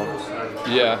 you can't.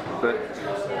 Yeah. But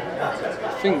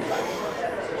I think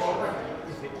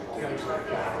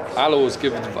I'll always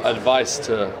give advice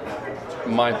to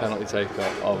my penalty taker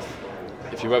of,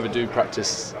 if you ever do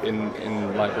practice in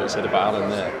like what you said about Alan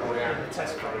there,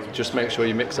 just make sure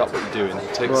you mix up what you're doing.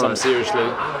 Take some seriously,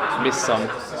 miss some,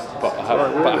 but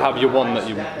have your one that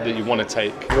you want to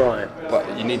take. Right.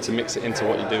 But you need to mix it into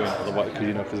what you're doing, otherwise,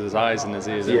 because there's eyes and there's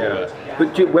ears everywhere.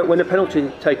 But when a penalty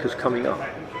taker's coming up,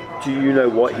 do you know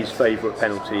what his favourite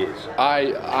penalty is?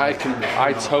 I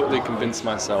totally convince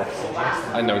myself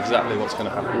I know exactly what's going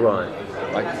to happen. Right.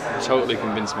 Like, totally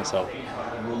convince myself.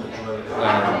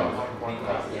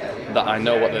 That I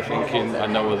know what they're thinking, I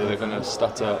know whether they're going to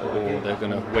stutter or they're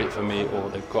going to wait for me, or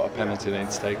they've got a penalty they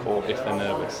need to take, or if they're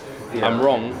nervous. Yeah. I'm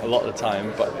wrong a lot of the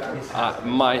time, but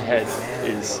my head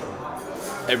is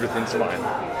everything's fine.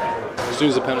 As soon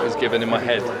as the penalty is given in my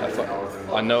head,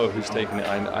 I know who's taking it.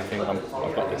 I think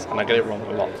I've got this, and I get it wrong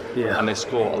a lot, and they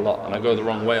score a lot, and I go the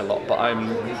wrong way a lot. But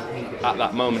I'm at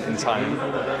that moment in time.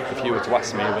 If you were to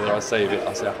ask me whether I save it,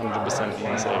 I say 100% I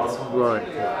save it. Right.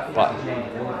 But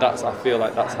I feel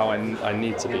like that's how I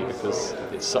need to be, because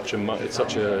it's such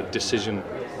a decision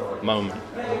moment.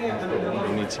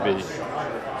 You need to be.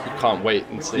 You can't wait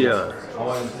and see. Yeah.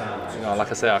 You know, like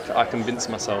I say, I convince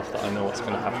myself that I know what's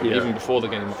going to happen. Yeah. Even before the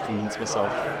game, I convince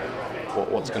myself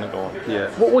what's going to go on. Yeah.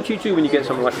 What do you do when you get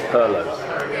someone like a Perlo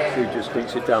who just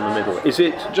thinks it down the middle? Is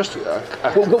it just?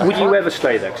 Would you ever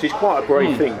stay there? Because it's quite a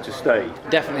brave thing to stay.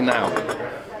 Definitely now.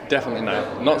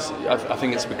 Not. I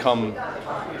think it's become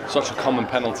such a common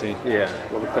penalty. Yeah.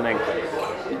 Well, the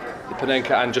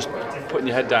Panenka, and just putting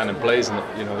your head down and blazing it.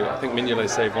 You know, I think Mignolet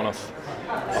saved one off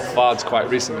Vards quite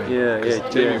recently.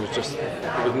 Jamie was just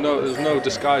there was no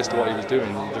disguise to what he was doing.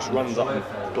 He just runs up and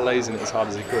blazing it as hard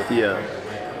as he could. Yeah.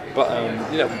 But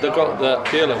the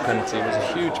Pirlo penalty was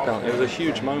a huge penalty. It was a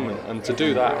huge moment, and to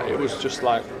do that, it was just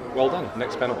like, well done,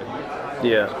 next penalty.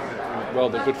 Yeah. Well,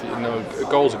 they're good for you. No, a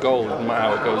goal's a goal. No matter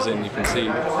how it goes in, you can see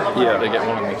they get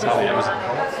one on the tally. It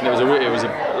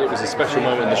was a special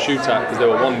moment in the shootout, because they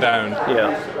were 1 down.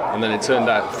 Yeah. And then it turned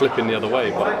out flipping the other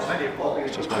way. But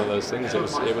it's just one of those things. It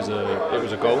was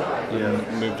a goal. Yeah.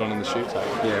 And moved on in the shootout.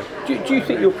 Yeah. Do you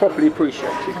think you'll properly appreciate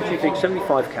it? Because you think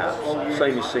 75 caps,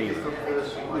 same as Seaman.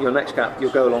 Your next cap,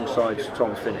 you'll go alongside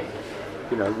Tom Finney.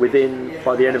 You know,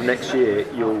 by the end of next year,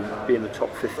 you'll be in the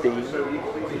top 15. You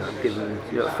know, given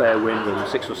a fair wind and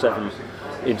 6 or 7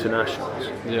 internationals.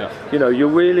 Yeah. You know, you're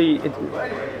really.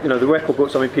 You know, the record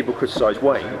books. I mean, people criticise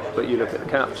Wayne, but you look at the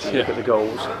caps, you look at the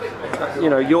goals. You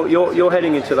know, you're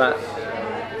heading into that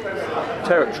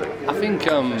territory. I think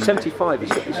 75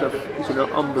 is an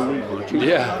unbelievable achievement.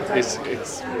 Yeah, it's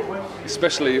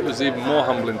especially, it was even more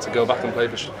humbling to go back and play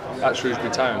at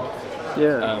Shrewsbury Town.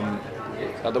 Yeah.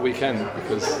 At the weekend,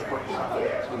 because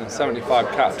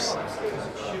 75 caps,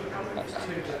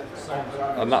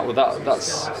 and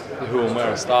that's who and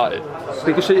where I started.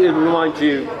 Because it reminds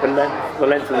you the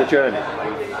length of the journey,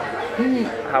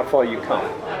 how far you come.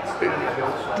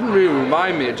 It didn't really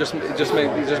remind me. It just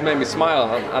made me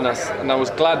smile, and I was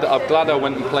glad I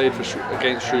went and played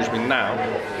against Shrewsbury now,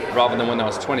 rather than when I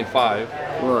was 25.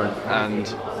 Right. And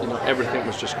everything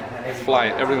was just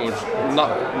flying.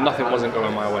 Nothing wasn't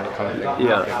going my way, kind of thing.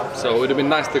 Yeah. So it would have been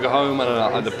nice to go home and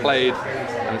I'd have played,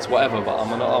 and it's whatever. But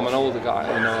I'm an older guy.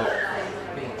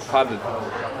 I've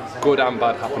had good and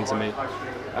bad happen to me.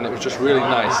 and it was just really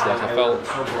nice. Like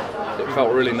it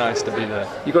felt really nice to be there.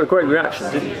 You got a great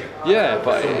reaction, didn't you? Yeah,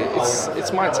 but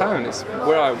it's my town. It's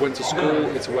where I went to school.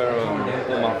 It's where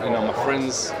all my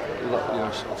friends.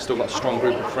 I've still got a strong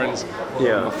group of friends.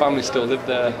 Yeah. My family still live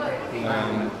there.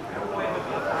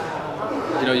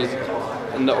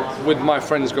 With my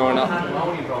friends growing up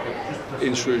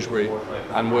in Shrewsbury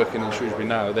and working in Shrewsbury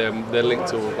now, they're linked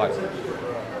to like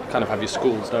kind of have your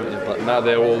schools, don't you? But now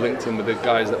they're all linked in with the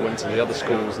guys that went to the other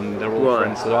schools, and they're all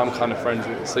friends. So I'm kind of friends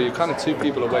with. So you're kind of two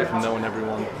people away from knowing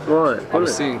everyone. Right. I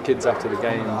was seeing kids after the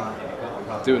game,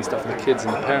 doing stuff with the kids,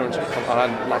 and the parents would come.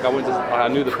 And I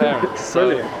knew the parents.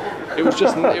 So it was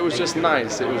just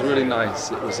nice. It was really nice.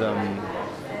 It was.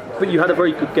 But you had a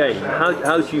very good game.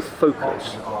 How do you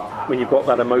focus when you've got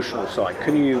that emotional side?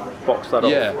 Can you box that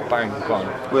off? Yeah, bang, gone.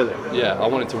 Really? Yeah, I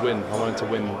wanted to win.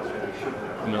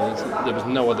 There was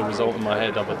no other result in my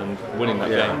head other than winning that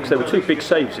game. Because there were two big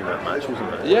saves in that match, wasn't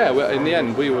there? Yeah, well, in the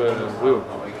end we were,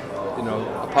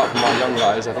 apart from our young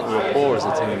guys, I think we were poor as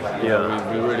a team.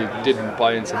 We really didn't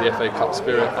buy into the FA Cup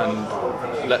spirit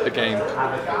and let the game.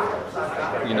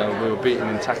 We were beaten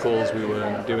in tackles, we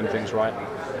were doing things right,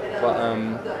 but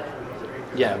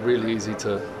really easy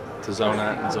to zone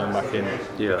out and zone back in.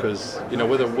 Yeah. Because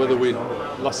whether we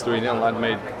lost 3-0, I'd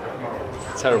made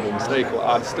a terrible mistake,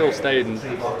 I'd still stayed and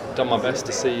done my best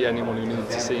to see anyone who needed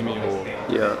to see me,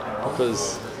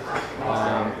 because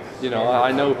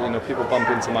I know people bump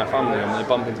into my family and they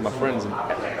bump into my friends, and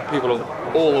people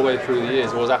all the way through the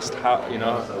years always asked how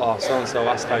so and so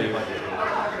asked how you.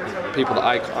 People that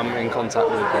I'm in contact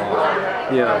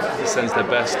with, sends their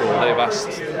best, or they've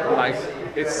asked.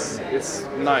 It's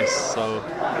nice. So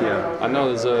I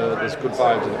know there's good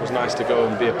vibes, and it was nice to go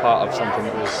and be a part of something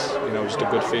that was just a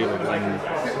good feeling.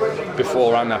 And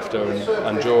before and after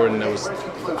and during there was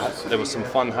some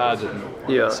fun had and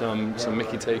some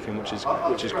Mickey taking, which is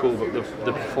cool. But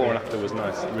the before and after was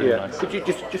nice, really nice. Could you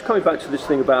just coming back to this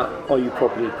thing about are you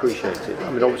properly appreciated?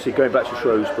 I mean, obviously going back to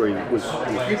Shrewsbury was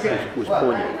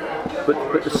poignant.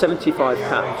 But the 75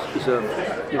 caps is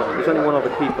there's only one other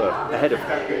keeper ahead of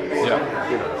him.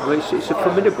 It's a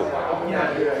formidable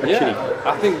achievement. Yeah,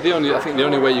 I think the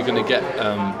only way you're going to get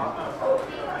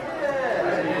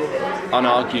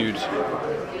unargued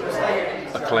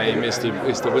acclaim is to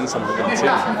win something with the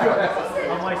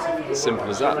team. Simple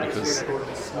as that, because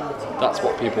that's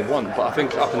what people want. But I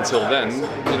think up until then,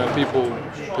 people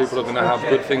are going to have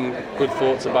good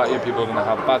thoughts about you. People are going to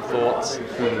have bad thoughts.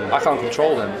 I can't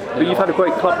control them. But you've had a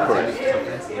great club career.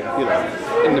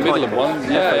 In the middle of one,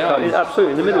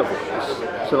 absolutely in the middle of one.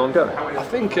 It's an ongoing. I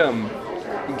think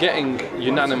getting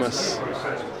unanimous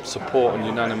support and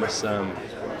unanimous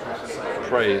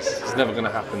praise is never going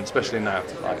to happen, especially now.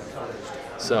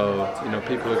 So,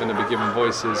 people are going to be given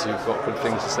voices who've got good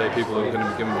things to say, people are going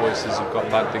to be given voices who've got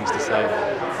bad things to say.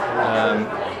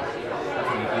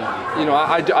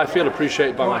 I feel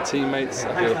appreciated by my teammates,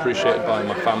 I feel appreciated by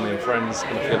my family and friends,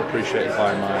 and I feel appreciated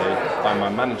by my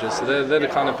managers. So they're the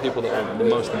kind of people that are the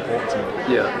most important to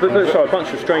me. Yeah, but so a bunch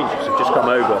of strangers have just come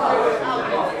over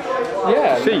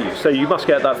to see you, so you must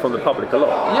get that from the public a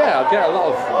lot. Yeah, I get a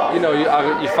lot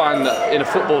of, you find that in a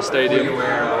football stadium,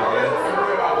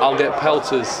 I'll get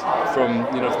pelters from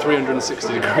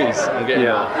 360 degrees. I'm getting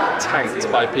tanked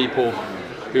by people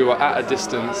who are at a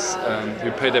distance,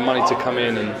 who pay their money to come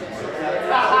in, and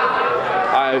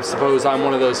I suppose I'm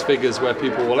one of those figures where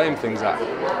people will aim things at.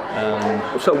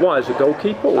 So why, as a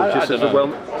goalkeeper, or just as a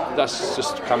That's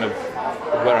just kind of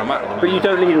where I'm at. But you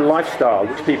don't lead a lifestyle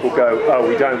which people go,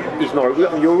 he's not.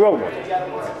 You're a role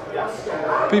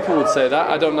model. People would say that.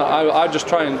 I don't know. I just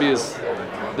try and be as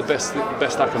the best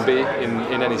I can be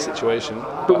in any situation.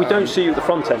 But we don't see you at the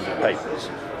front end of papers.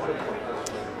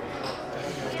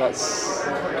 That's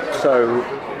so.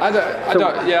 I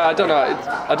don't know.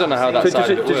 I don't know how that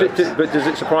side of it works. But does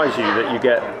it surprise you that you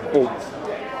get all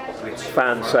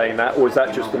fans saying that, or is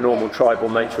that just the normal tribal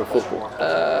nature of football?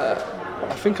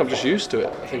 I think I'm just used to it.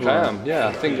 I think I am. Yeah,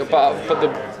 I think. But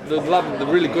the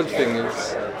really good thing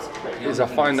is I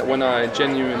find that when I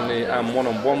genuinely am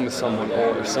one-on-one with someone,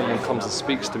 or if someone comes and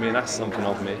speaks to me and asks something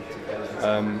of me,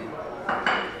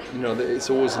 it's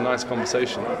always a nice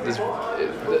conversation. There's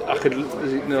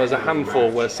a handful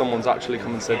where someone's actually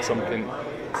come and said something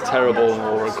terrible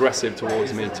or aggressive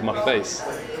towards me to my face.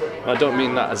 And I don't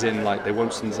mean that as in like they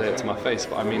won't say it to my face,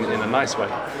 but I mean it in a nice way,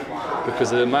 because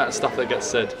the amount of stuff that gets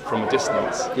said from a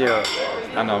distance. Yeah.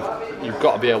 And you've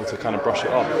got to be able to kind of brush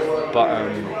it off. But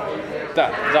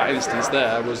that instance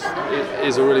there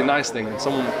is a really nice thing. And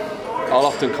I'll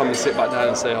often come and sit back down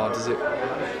and say,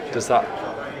 does that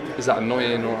is that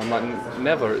annoying? Or I'm like,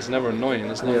 never. It's never annoying.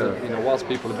 As long as, you know, whilst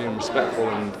people are being respectful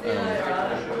and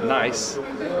nice,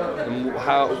 and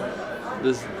how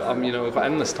there's you know, we've got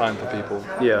endless time for people.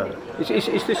 Yeah.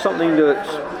 Is this something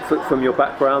that's from your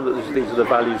background, that these are the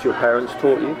values your parents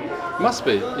taught you? Must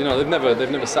be. You know, they've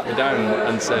never sat me down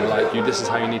and said like, this is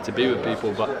how you need to be with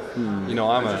people. But you know,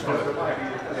 I've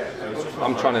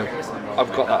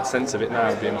got that sense of it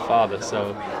now, being a father.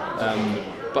 So,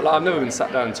 but like, I've never been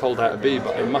sat down and told how to be.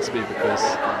 But it must be because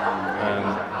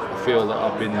I feel that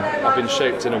I've been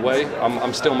shaped in a way.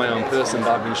 I'm still my own person,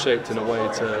 but I've been shaped in a way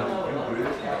to.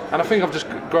 And I think I've just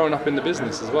grown up in the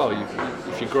business as well.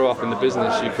 If you grow up in the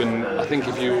business, you can. I think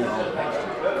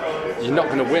you're not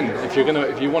going to win. If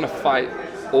you want to fight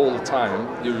all the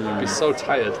time, you'll be so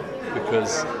tired.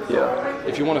 Because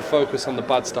if you want to focus on the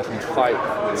bad stuff and fight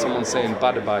someone saying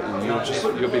bad about you,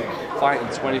 you'll be fighting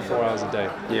 24 hours a day.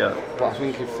 Yeah. But I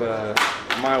think if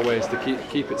my way is to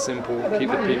keep it simple, keep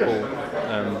the people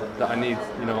that I need.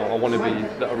 You know, I want to be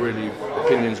that are really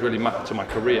opinions really matter to my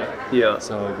career. Yeah.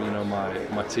 So you know,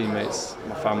 my teammates,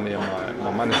 my family, and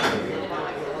my management.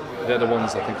 They're the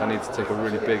ones I think I need to take a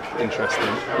really big interest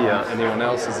in. Yeah. Anyone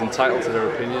else is entitled to their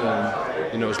opinion,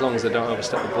 and you know, as long as they don't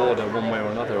overstep the border one way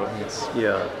or another, I think it's.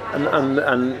 Yeah,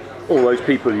 and all those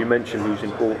people you mentioned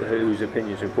whose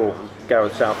opinions are important.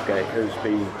 Gareth Southgate has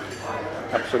been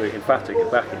absolutely emphatic in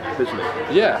backing it, isn't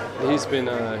he? Yeah, he's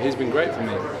been great for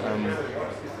me,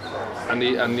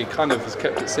 and he kind of has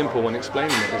kept it simple when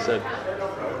explaining it. He said,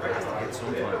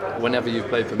 whenever you've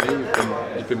played for me,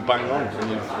 you've been bang on, and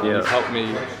you've helped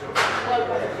me,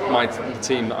 the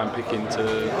team that I'm picking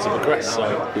to progress. So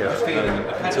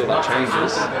until that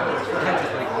changes,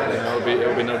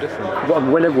 it'll be no different. But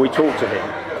whenever we talk to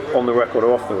him, on the record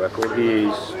or off the record, he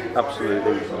is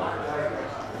absolutely,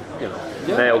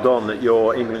 nailed on that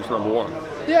you're England's #1.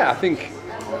 Yeah, I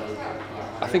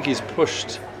think he's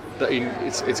pushed that.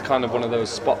 It's kind of one of those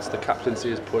spots the captaincy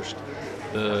has pushed.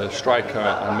 The striker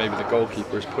and maybe the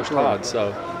goalkeeper is pushed hard,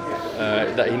 so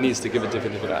that he needs to give a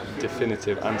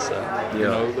definitive answer. Yeah. You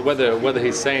know, whether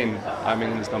he's saying I'm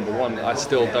England's #1, I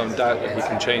still don't doubt that he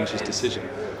can change his decision.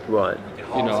 Right.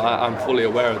 You know, I'm fully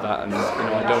aware of that, and you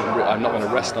know, I'm not going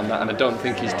to rest on that, and I don't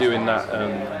think he's doing that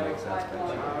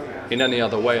in any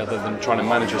other way other than trying to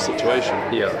manage a situation.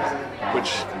 Yeah.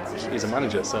 Which he's a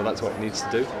manager, so that's what he needs to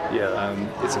do. Yeah.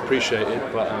 It's appreciated,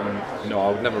 but you know,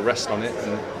 I would never rest on it.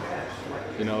 And,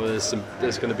 you know, there's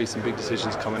going to be some big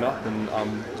decisions coming up, and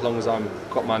as long as I've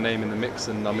got my name in the mix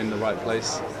and I'm in the right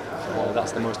place,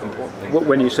 that's the most important thing.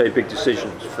 When you say big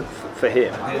decisions for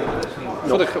him,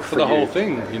 for the whole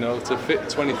thing, you know, to fit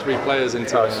 23 players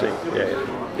into a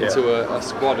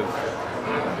squad of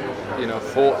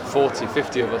 40,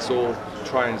 50 of us all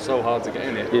trying so hard to get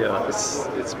in it. Yeah,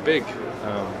 it's big.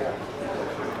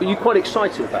 Are you quite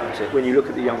excited about it when you look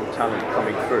at the young talent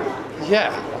coming through?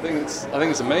 Yeah, I think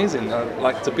it's amazing.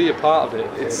 Like, to be a part of it.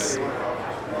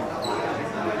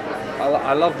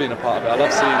 I love being a part of it.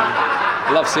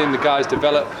 I love seeing the guys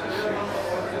develop.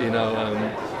 You know,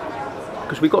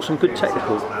 because we've got some good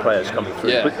technical players coming through.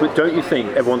 Yeah. But don't you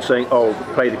think everyone's saying, "Oh,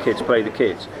 play the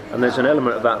kids," and there's an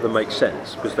element of that makes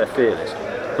sense because they're fearless.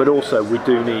 But also, we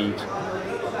do need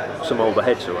some older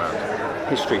heads around.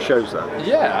 History shows that.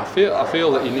 Yeah, I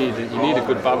feel that you need a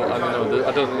good balance.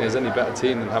 I don't think there's any better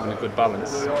team than having a good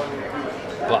balance.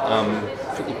 But I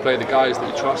think you play the guys that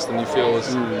you trust and you feel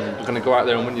are going to go out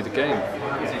there and win you the game.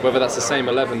 Whether that's the same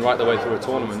 11 right the way through a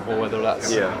tournament, or whether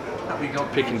that's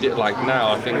picking it like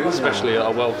now. I think especially at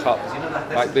a World Cup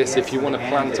like this, if you want to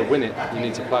plan to win it, you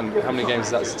need to plan. How many games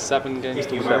is that? 7 games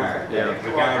to win. Yeah.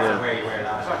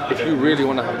 If you really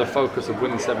want to have the focus of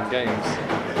winning 7 games,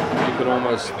 you can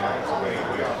almost,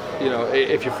 you know,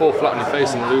 if you fall flat on your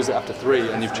face and lose it after 3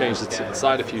 and you've changed the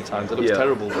side a few times, it looks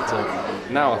terrible. But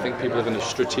now I think people are going to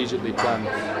strategically plan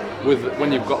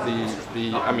when you've got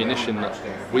the ammunition that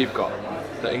we've got,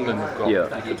 that England have got.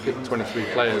 You could pick 23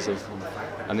 players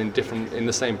and in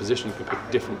the same position you could pick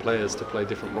different players to play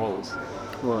different roles.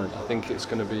 Right. I think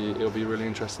it'll be really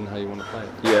interesting how you want to play it.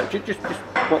 Yeah. Just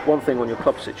one thing on your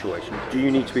club situation. Do you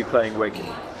need to be playing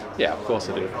regularly? Yeah, of course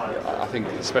I do. I think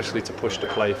especially to push a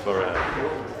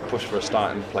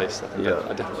starting place,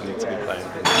 I definitely need to be playing.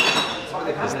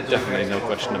 There's definitely no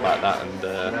question about that, and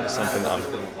it's something that I'm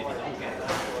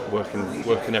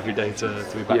working every day to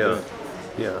be back in.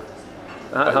 Yeah.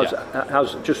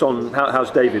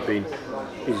 How's David been?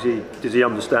 Does he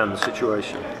understand the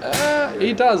situation?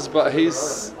 He does, but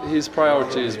his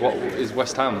priority is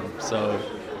West Ham. So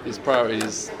his priority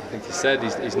is, I think he said,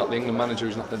 he's not the England manager.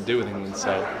 He's nothing to do with England.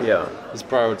 So his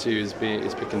priority is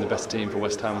picking the best team for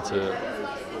West Ham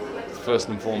first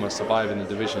and foremost survive in the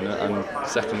division, and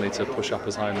secondly to push up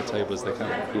as high in the table as they can.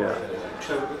 Yeah.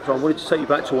 So I wanted to take you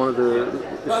back to one of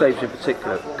the saves in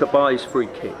particular, Kabai's free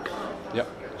kick. Yep.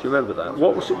 Do you remember that?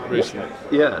 What was it? Recently.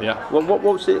 Yeah. What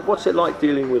was it? What's it like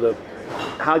dealing with a?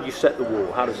 How do you set the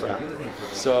wall? How does that?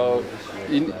 So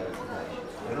you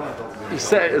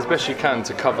set it as best you can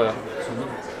to cover.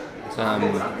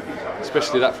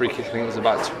 Especially that free kick, I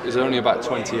think is only about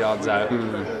 20 yards out.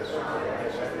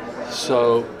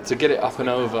 So to get it up and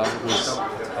over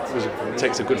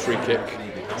takes a good free kick.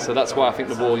 So that's why I think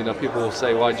the wall. People will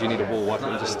say, "Why do you need a wall?" Why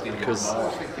don't you just because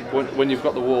when you've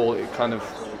got the wall, it kind of.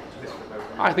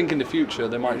 I think in the future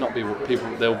there might not be people.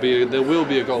 There will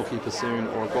be a goalkeeper soon,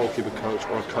 or a goalkeeper coach,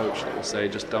 or a coach that will say,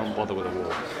 "Just don't bother with a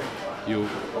wall." You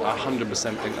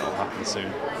 100% think that will happen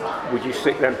soon. Would you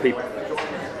stick them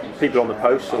people on the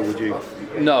posts, or would you?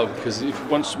 No, because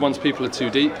once people are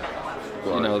too deep,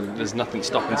 there's nothing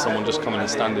stopping someone just coming and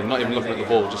standing, not even looking at the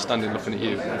ball, just standing looking at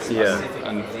you,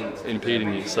 and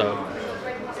impeding you. So,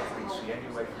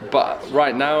 but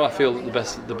right now, I feel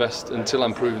that the best until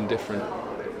I'm proven different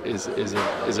is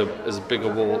a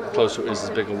bigger wall, closer is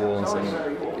as big a wall, and saying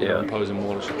imposing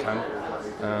wall as you can.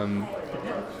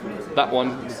 That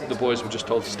one, the boys were just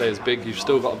told to stay as big. You've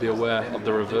still got to be aware of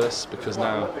the reverse, because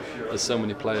now there's so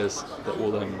many players that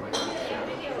will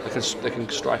they can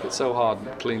strike it so hard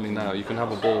cleanly. Now you can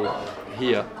have a ball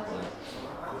here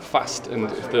fast, and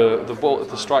if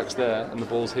the strike's there and the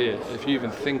ball's here, if you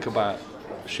even think about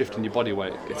shifting your body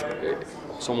weight,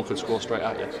 someone could score straight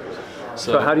at you.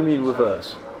 So how do you mean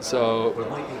reverse? So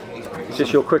is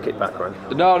this your cricket background?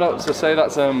 No. So say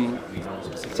that's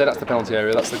the penalty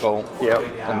area. That's the goal. Yeah.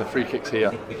 And the free kick's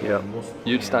here. Yeah.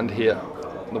 You'd stand here.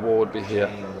 The wall would be here.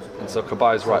 And so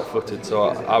Kabai's right-footed. So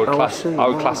I would class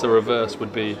a reverse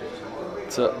would be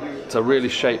to really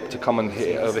shape to come and hit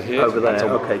it over here. Over there.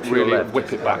 And to really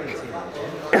whip it back.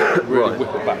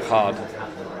 Whip it back hard.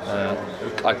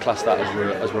 I class that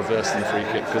as reversing the free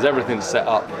kick, because everything's set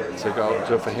up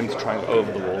for him to try and go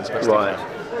over the wall as best he can.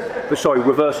 But sorry,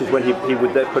 reverse is when he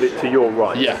would then put it to your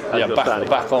right. Yeah,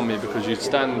 back on me, because you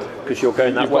stand. Because you're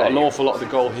going that way. You've got an awful lot of the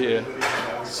goal here,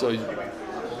 so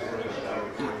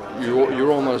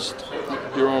you're almost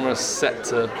set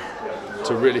to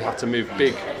really have to move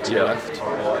big to your left,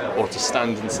 or to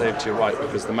stand and save to your right,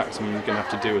 because the maximum you're going to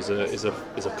have to do is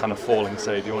a kind of falling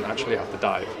save. You won't actually have to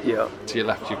dive. Yeah. To your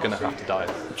left, you're going to have to dive.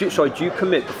 Do you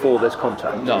commit before there's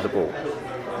contact with the ball?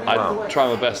 I try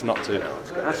my best not to.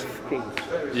 That's fucking.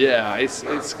 Yeah,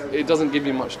 it doesn't give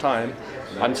you much time,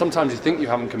 and sometimes you think you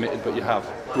haven't committed, but you have.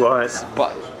 Right.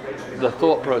 But the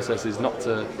thought process is not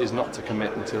to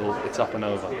commit until it's up and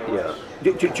over. Yeah.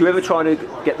 Do you ever try to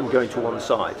get them going to one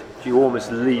side? Do you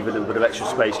almost leave a little bit of extra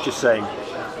space, just saying?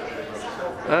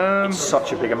 It's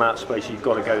such a big amount of space, you've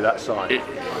got to go that side.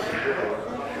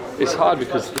 It's hard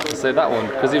because to say that one,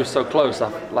 because he was so close.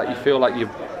 You feel like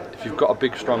if you've got a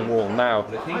big strong wall now,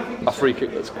 a free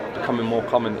kick that's becoming more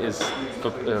common is,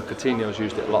 Coutinho's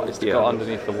used it a lot, is to go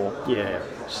underneath the wall. Yeah.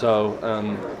 So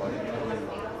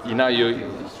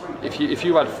if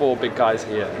you had 4 big guys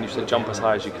here and you said jump as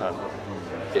high as you can,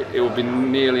 it would be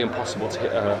nearly impossible to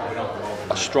hit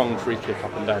a strong free kick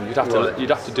up and down. You'd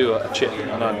have to do a chip,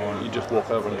 and then you just walk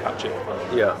over and catch it.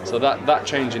 Yeah. So that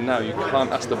changing now, you can't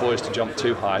ask the boys to jump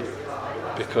too high,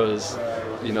 because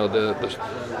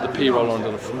the P-roll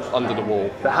under the wall.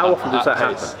 But how often does that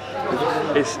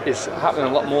happen? It's happening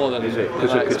a lot more than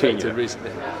I expected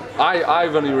recently.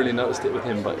 I've only really noticed it with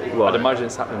him, but I'd imagine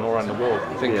it's happening all around the world.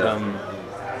 I think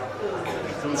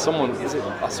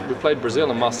we played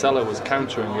Brazil, and Marcelo was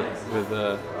countering it with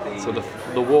so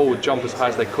the wall would jump as high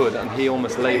as they could, and he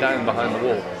almost lay down behind the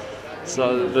wall.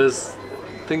 So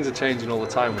things are changing all the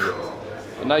time with it.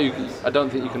 But now I don't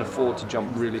think you can afford to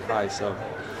jump really high. So,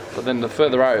 but then the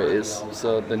further out it is,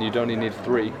 so then you'd only need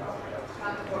 3,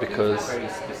 because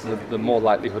the more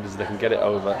likelihood is they can get it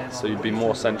over. So you'd be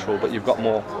more central, but you've got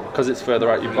more, because it's further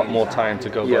out, you've got more time to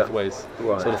go both ways.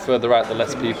 Right. So the further out, the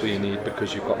less people you need,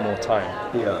 because you've got more time.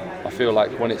 Yeah. I feel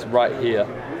like when it's right here,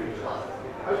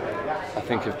 I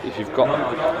think if you've got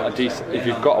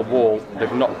a wall,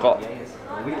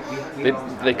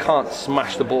 they can't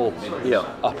smash the ball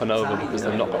up and over, because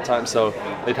they've not got time. So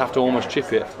they'd have to almost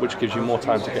chip it, which gives you more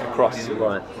time to get across.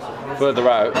 Right. Further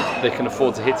out, they can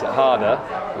afford to hit it harder.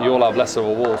 You'll have less of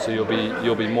a wall, so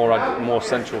you'll be more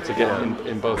central to get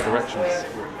in both directions.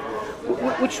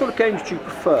 Which sort of games do you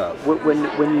prefer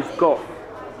when you've got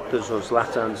the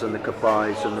Zlatans and the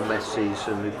Kabais and the Messis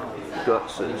and the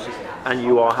Götzes, and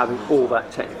you are having all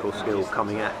that technical skill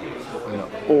coming at you? Yeah.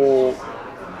 Or,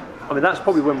 I mean, that's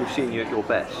probably when we've seen you at your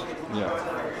best. Yeah.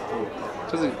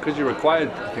 because you're required,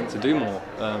 I think, to do more.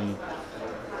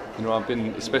 You know, I've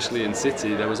been, especially in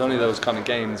City, there was only those kind of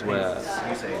games where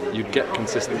you'd get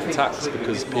consistent attacks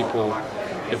because people,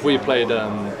 if we played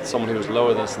someone who was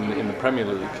lower than us in the Premier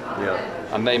League,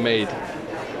 and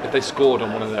if they scored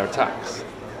on one of their attacks,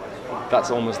 that's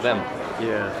almost them.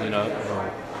 You know,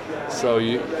 so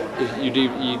you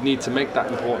need to make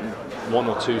that important 1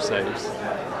 or 2 saves.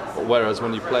 But whereas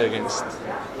when you played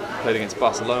against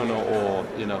Barcelona or,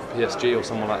 you know, PSG or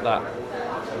someone like that,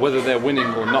 whether they're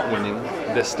winning or not winning,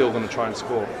 they're still going to try and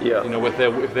score. You know, if they're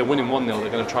winning 1-0,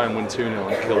 they're going to try and win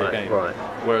 2-0 and kill the game.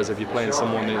 Whereas if you're playing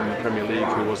someone in the Premier League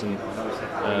who wasn't,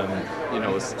 you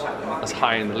know, as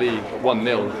high in the league, 1-0,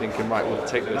 they're thinking, right, we'll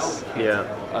take this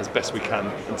as best we can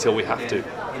until we have to,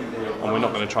 and we're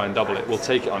not going to try and double it. We'll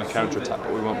take it on a counter attack,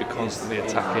 but we won't be constantly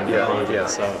attacking.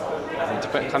 So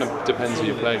it kind of depends who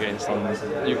you play against.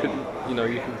 You can.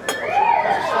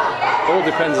 All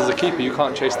depends as a keeper. You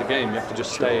can't chase the game. You have to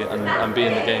just stay and be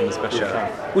in the game as best you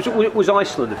can. Was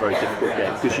Iceland a very difficult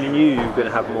game because you knew you were going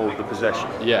to have more of the possession?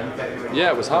 Yeah,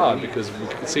 it was hard because we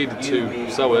conceded 2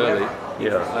 so early.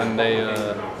 And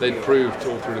they'd proved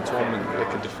all through the tournament that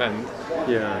they could defend.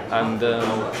 And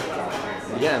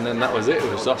and then that was it.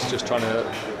 It was us just trying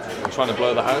to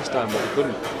blow the house down, but we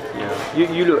couldn't.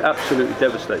 You look absolutely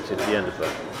devastated at the end of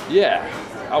that.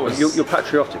 I was. You're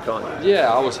patriotic, aren't you?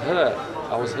 I was hurt.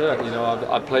 You know,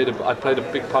 I played a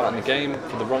big part in the game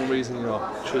for the wrong reason. You know,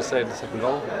 I should have saved the second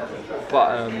goal.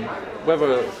 But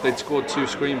whether they'd scored 2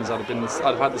 screams, I'd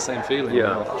have had the same feeling. You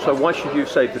know? So why should you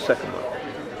save the second one?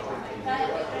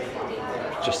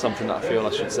 Just something that I feel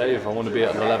I should save. I want to be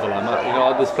at the level I'm at. You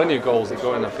know, there's plenty of goals that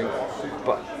go in, I think.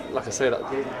 But like I said,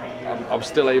 I was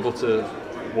still able to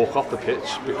walk off the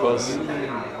pitch because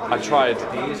I tried.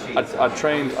 I'd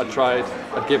trained. I tried.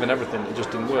 I'd given everything. It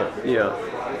just didn't work.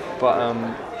 But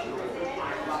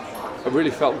I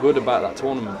really felt good about that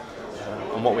tournament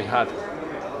and what we had,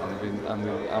 and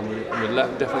we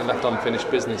definitely left unfinished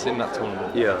business in that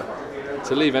tournament.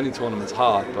 To leave any tournament's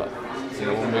hard, but you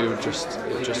know, when we were it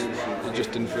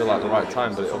just didn't feel like the right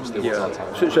time, but it obviously was our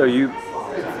time. So are you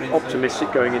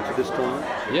optimistic going into this tournament?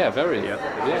 Very.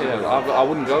 I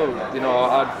wouldn't go. You know,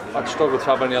 I'd struggle to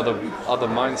have any other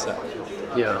mindset.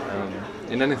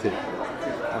 In anything.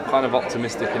 I'm kind of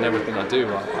optimistic in everything I do.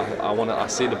 I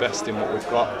see the best in what we've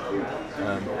got.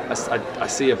 I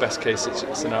see a best case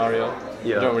scenario.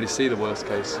 I don't really see the worst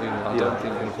case. You know, I don't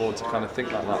think you can afford to kind of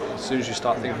think like that. As soon as you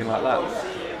start thinking like that,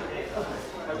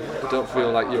 I don't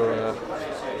feel like you're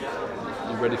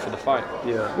ready for the fight.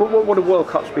 What have World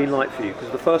Cups been like for you?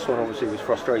 Because the first one obviously was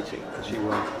frustrating because you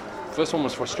won. First one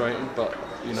was frustrating, but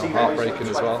you know, heartbreaking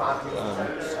as well.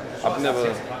 I've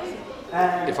never.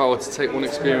 If I were to take one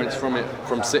experience from it,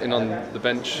 from sitting on the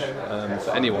bench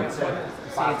for anyone,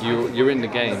 you're in the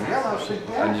game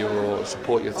and you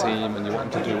support your team and you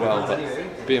want them to do well, but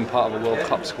being part of a World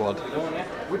Cup squad,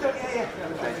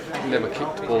 never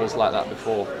kicked balls like that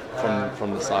before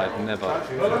from the side, never.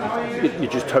 You're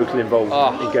just totally involved,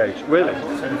 engaged. Really?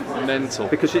 Mental.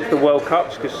 Because it's the World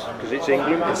Cups, because it's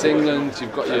England? It's England,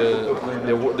 you've got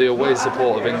the away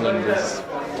support of England is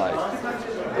like,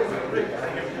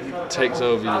 takes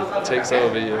over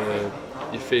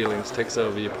your feelings, takes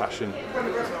over your passion.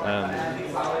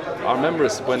 I remember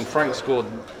when Frank scored,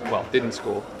 didn't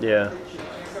score.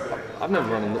 I've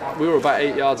never run we were about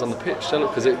 8 yards on the pitch,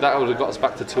 because that would have got us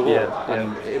back to 2-2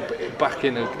 and back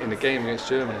in a game against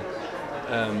Germany.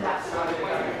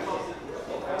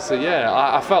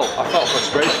 I felt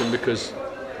frustration because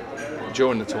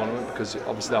during the tournament, because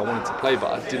obviously I wanted to play,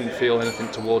 but I didn't feel anything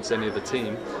towards any of the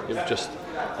team. It was just,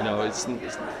 you know, it's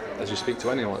as you speak to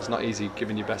anyone, it's not easy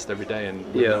giving your best every day and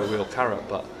with no real carrot.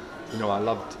 But you know, I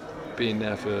loved being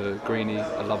there for Greeny.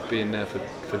 I loved being there for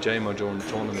JMO during the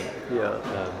tournament.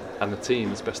 And the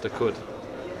team as best I could.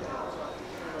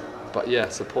 But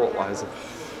support-wise.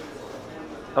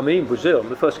 I mean, Brazil.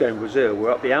 The first game in Brazil,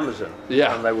 we're up the Amazon.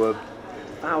 And there were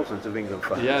thousands of England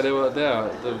fans. Yeah, they were there.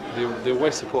 The away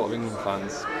support of England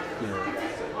fans.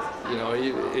 You know,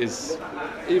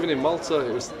 even in Malta,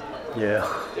 it was.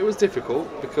 It was difficult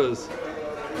because,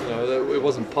 you know, it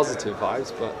wasn't positive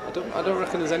vibes, but I don't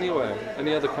reckon there's any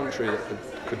other country that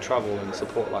could travel and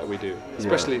support like we do.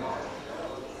 Especially,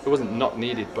 it wasn't not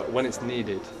needed, but when it's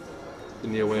needed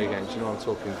in the away games, you know what I'm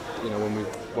talking. You know,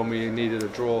 when we needed a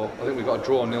draw, I think we got a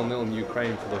draw 0-0 in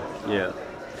Ukraine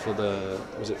for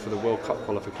the World Cup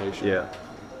qualification.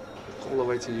 All the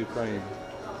way to Ukraine.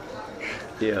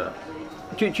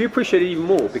 Do you appreciate it even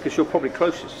more because you're probably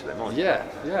closest to them, aren't you?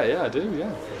 I do.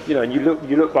 You know, and you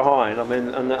look behind. I mean,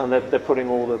 and they're putting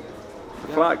all the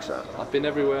flags out. I've been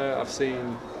everywhere. I've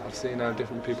seen how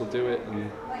different people do it,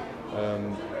 and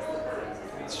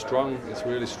It's strong. It's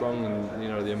really strong, and you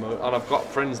know and I've got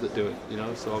friends that do it. You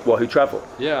know, so who travel?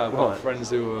 Yeah, I've got friends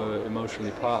who are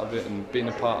emotionally part of it and been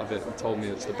a part of it and told me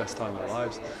it's the best time of their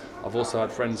lives. I've also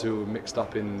had friends who were mixed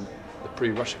up in the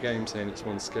pre-Russia game, saying it's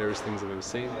one of the scariest things I've ever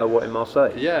seen. Oh, what, in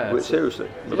Marseille? Yeah. Seriously?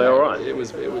 Were they all right? It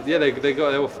was. Yeah, they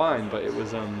were fine, but it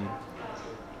was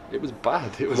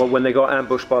bad. It was. Well, when they got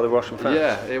ambushed by the Russian fans.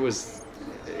 Yeah, it was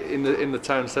in the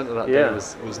town centre that day.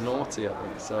 Was naughty, I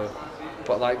think. So,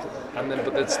 but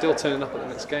they're still turning up at the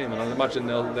next game, and I imagine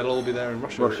they'll all be there in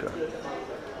Russia.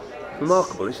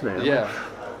 Remarkable, isn't it? Yeah.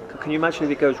 Can you imagine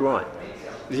if it goes right?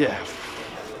 Yeah.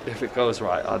 If it goes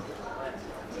right,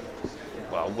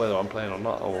 well, whether I'm playing or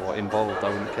not, or involved, I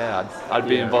wouldn't care. I'd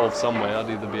be involved somewhere. I'd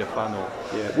either be a fan or.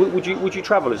 Yeah. Would you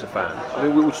travel as a fan? I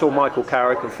mean, we saw Michael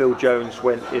Carrick and Phil Jones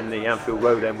went in the Anfield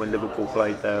Road end when Liverpool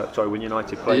played there. Sorry, when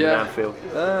United played in Anfield.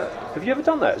 Have you ever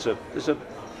done that as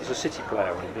a City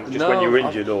player or anything? Just when you're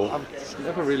injured, I've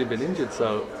never really been injured,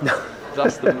 so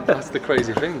that's the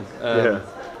crazy thing. But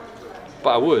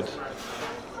I would,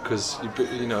 because you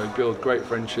build great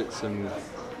friendships and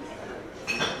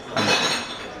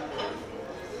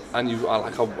I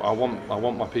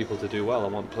want my people to do well. I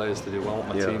want players to do well. I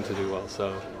want my team to do well.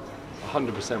 So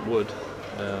 100% would,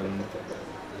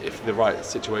 if the right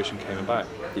situation came about.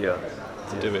 To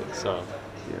do it. So.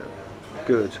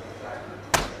 Good.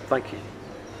 Thank you.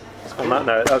 On that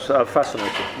note, that's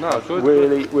fascinating. No, good.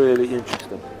 Really, really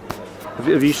interesting.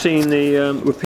 Have you seen the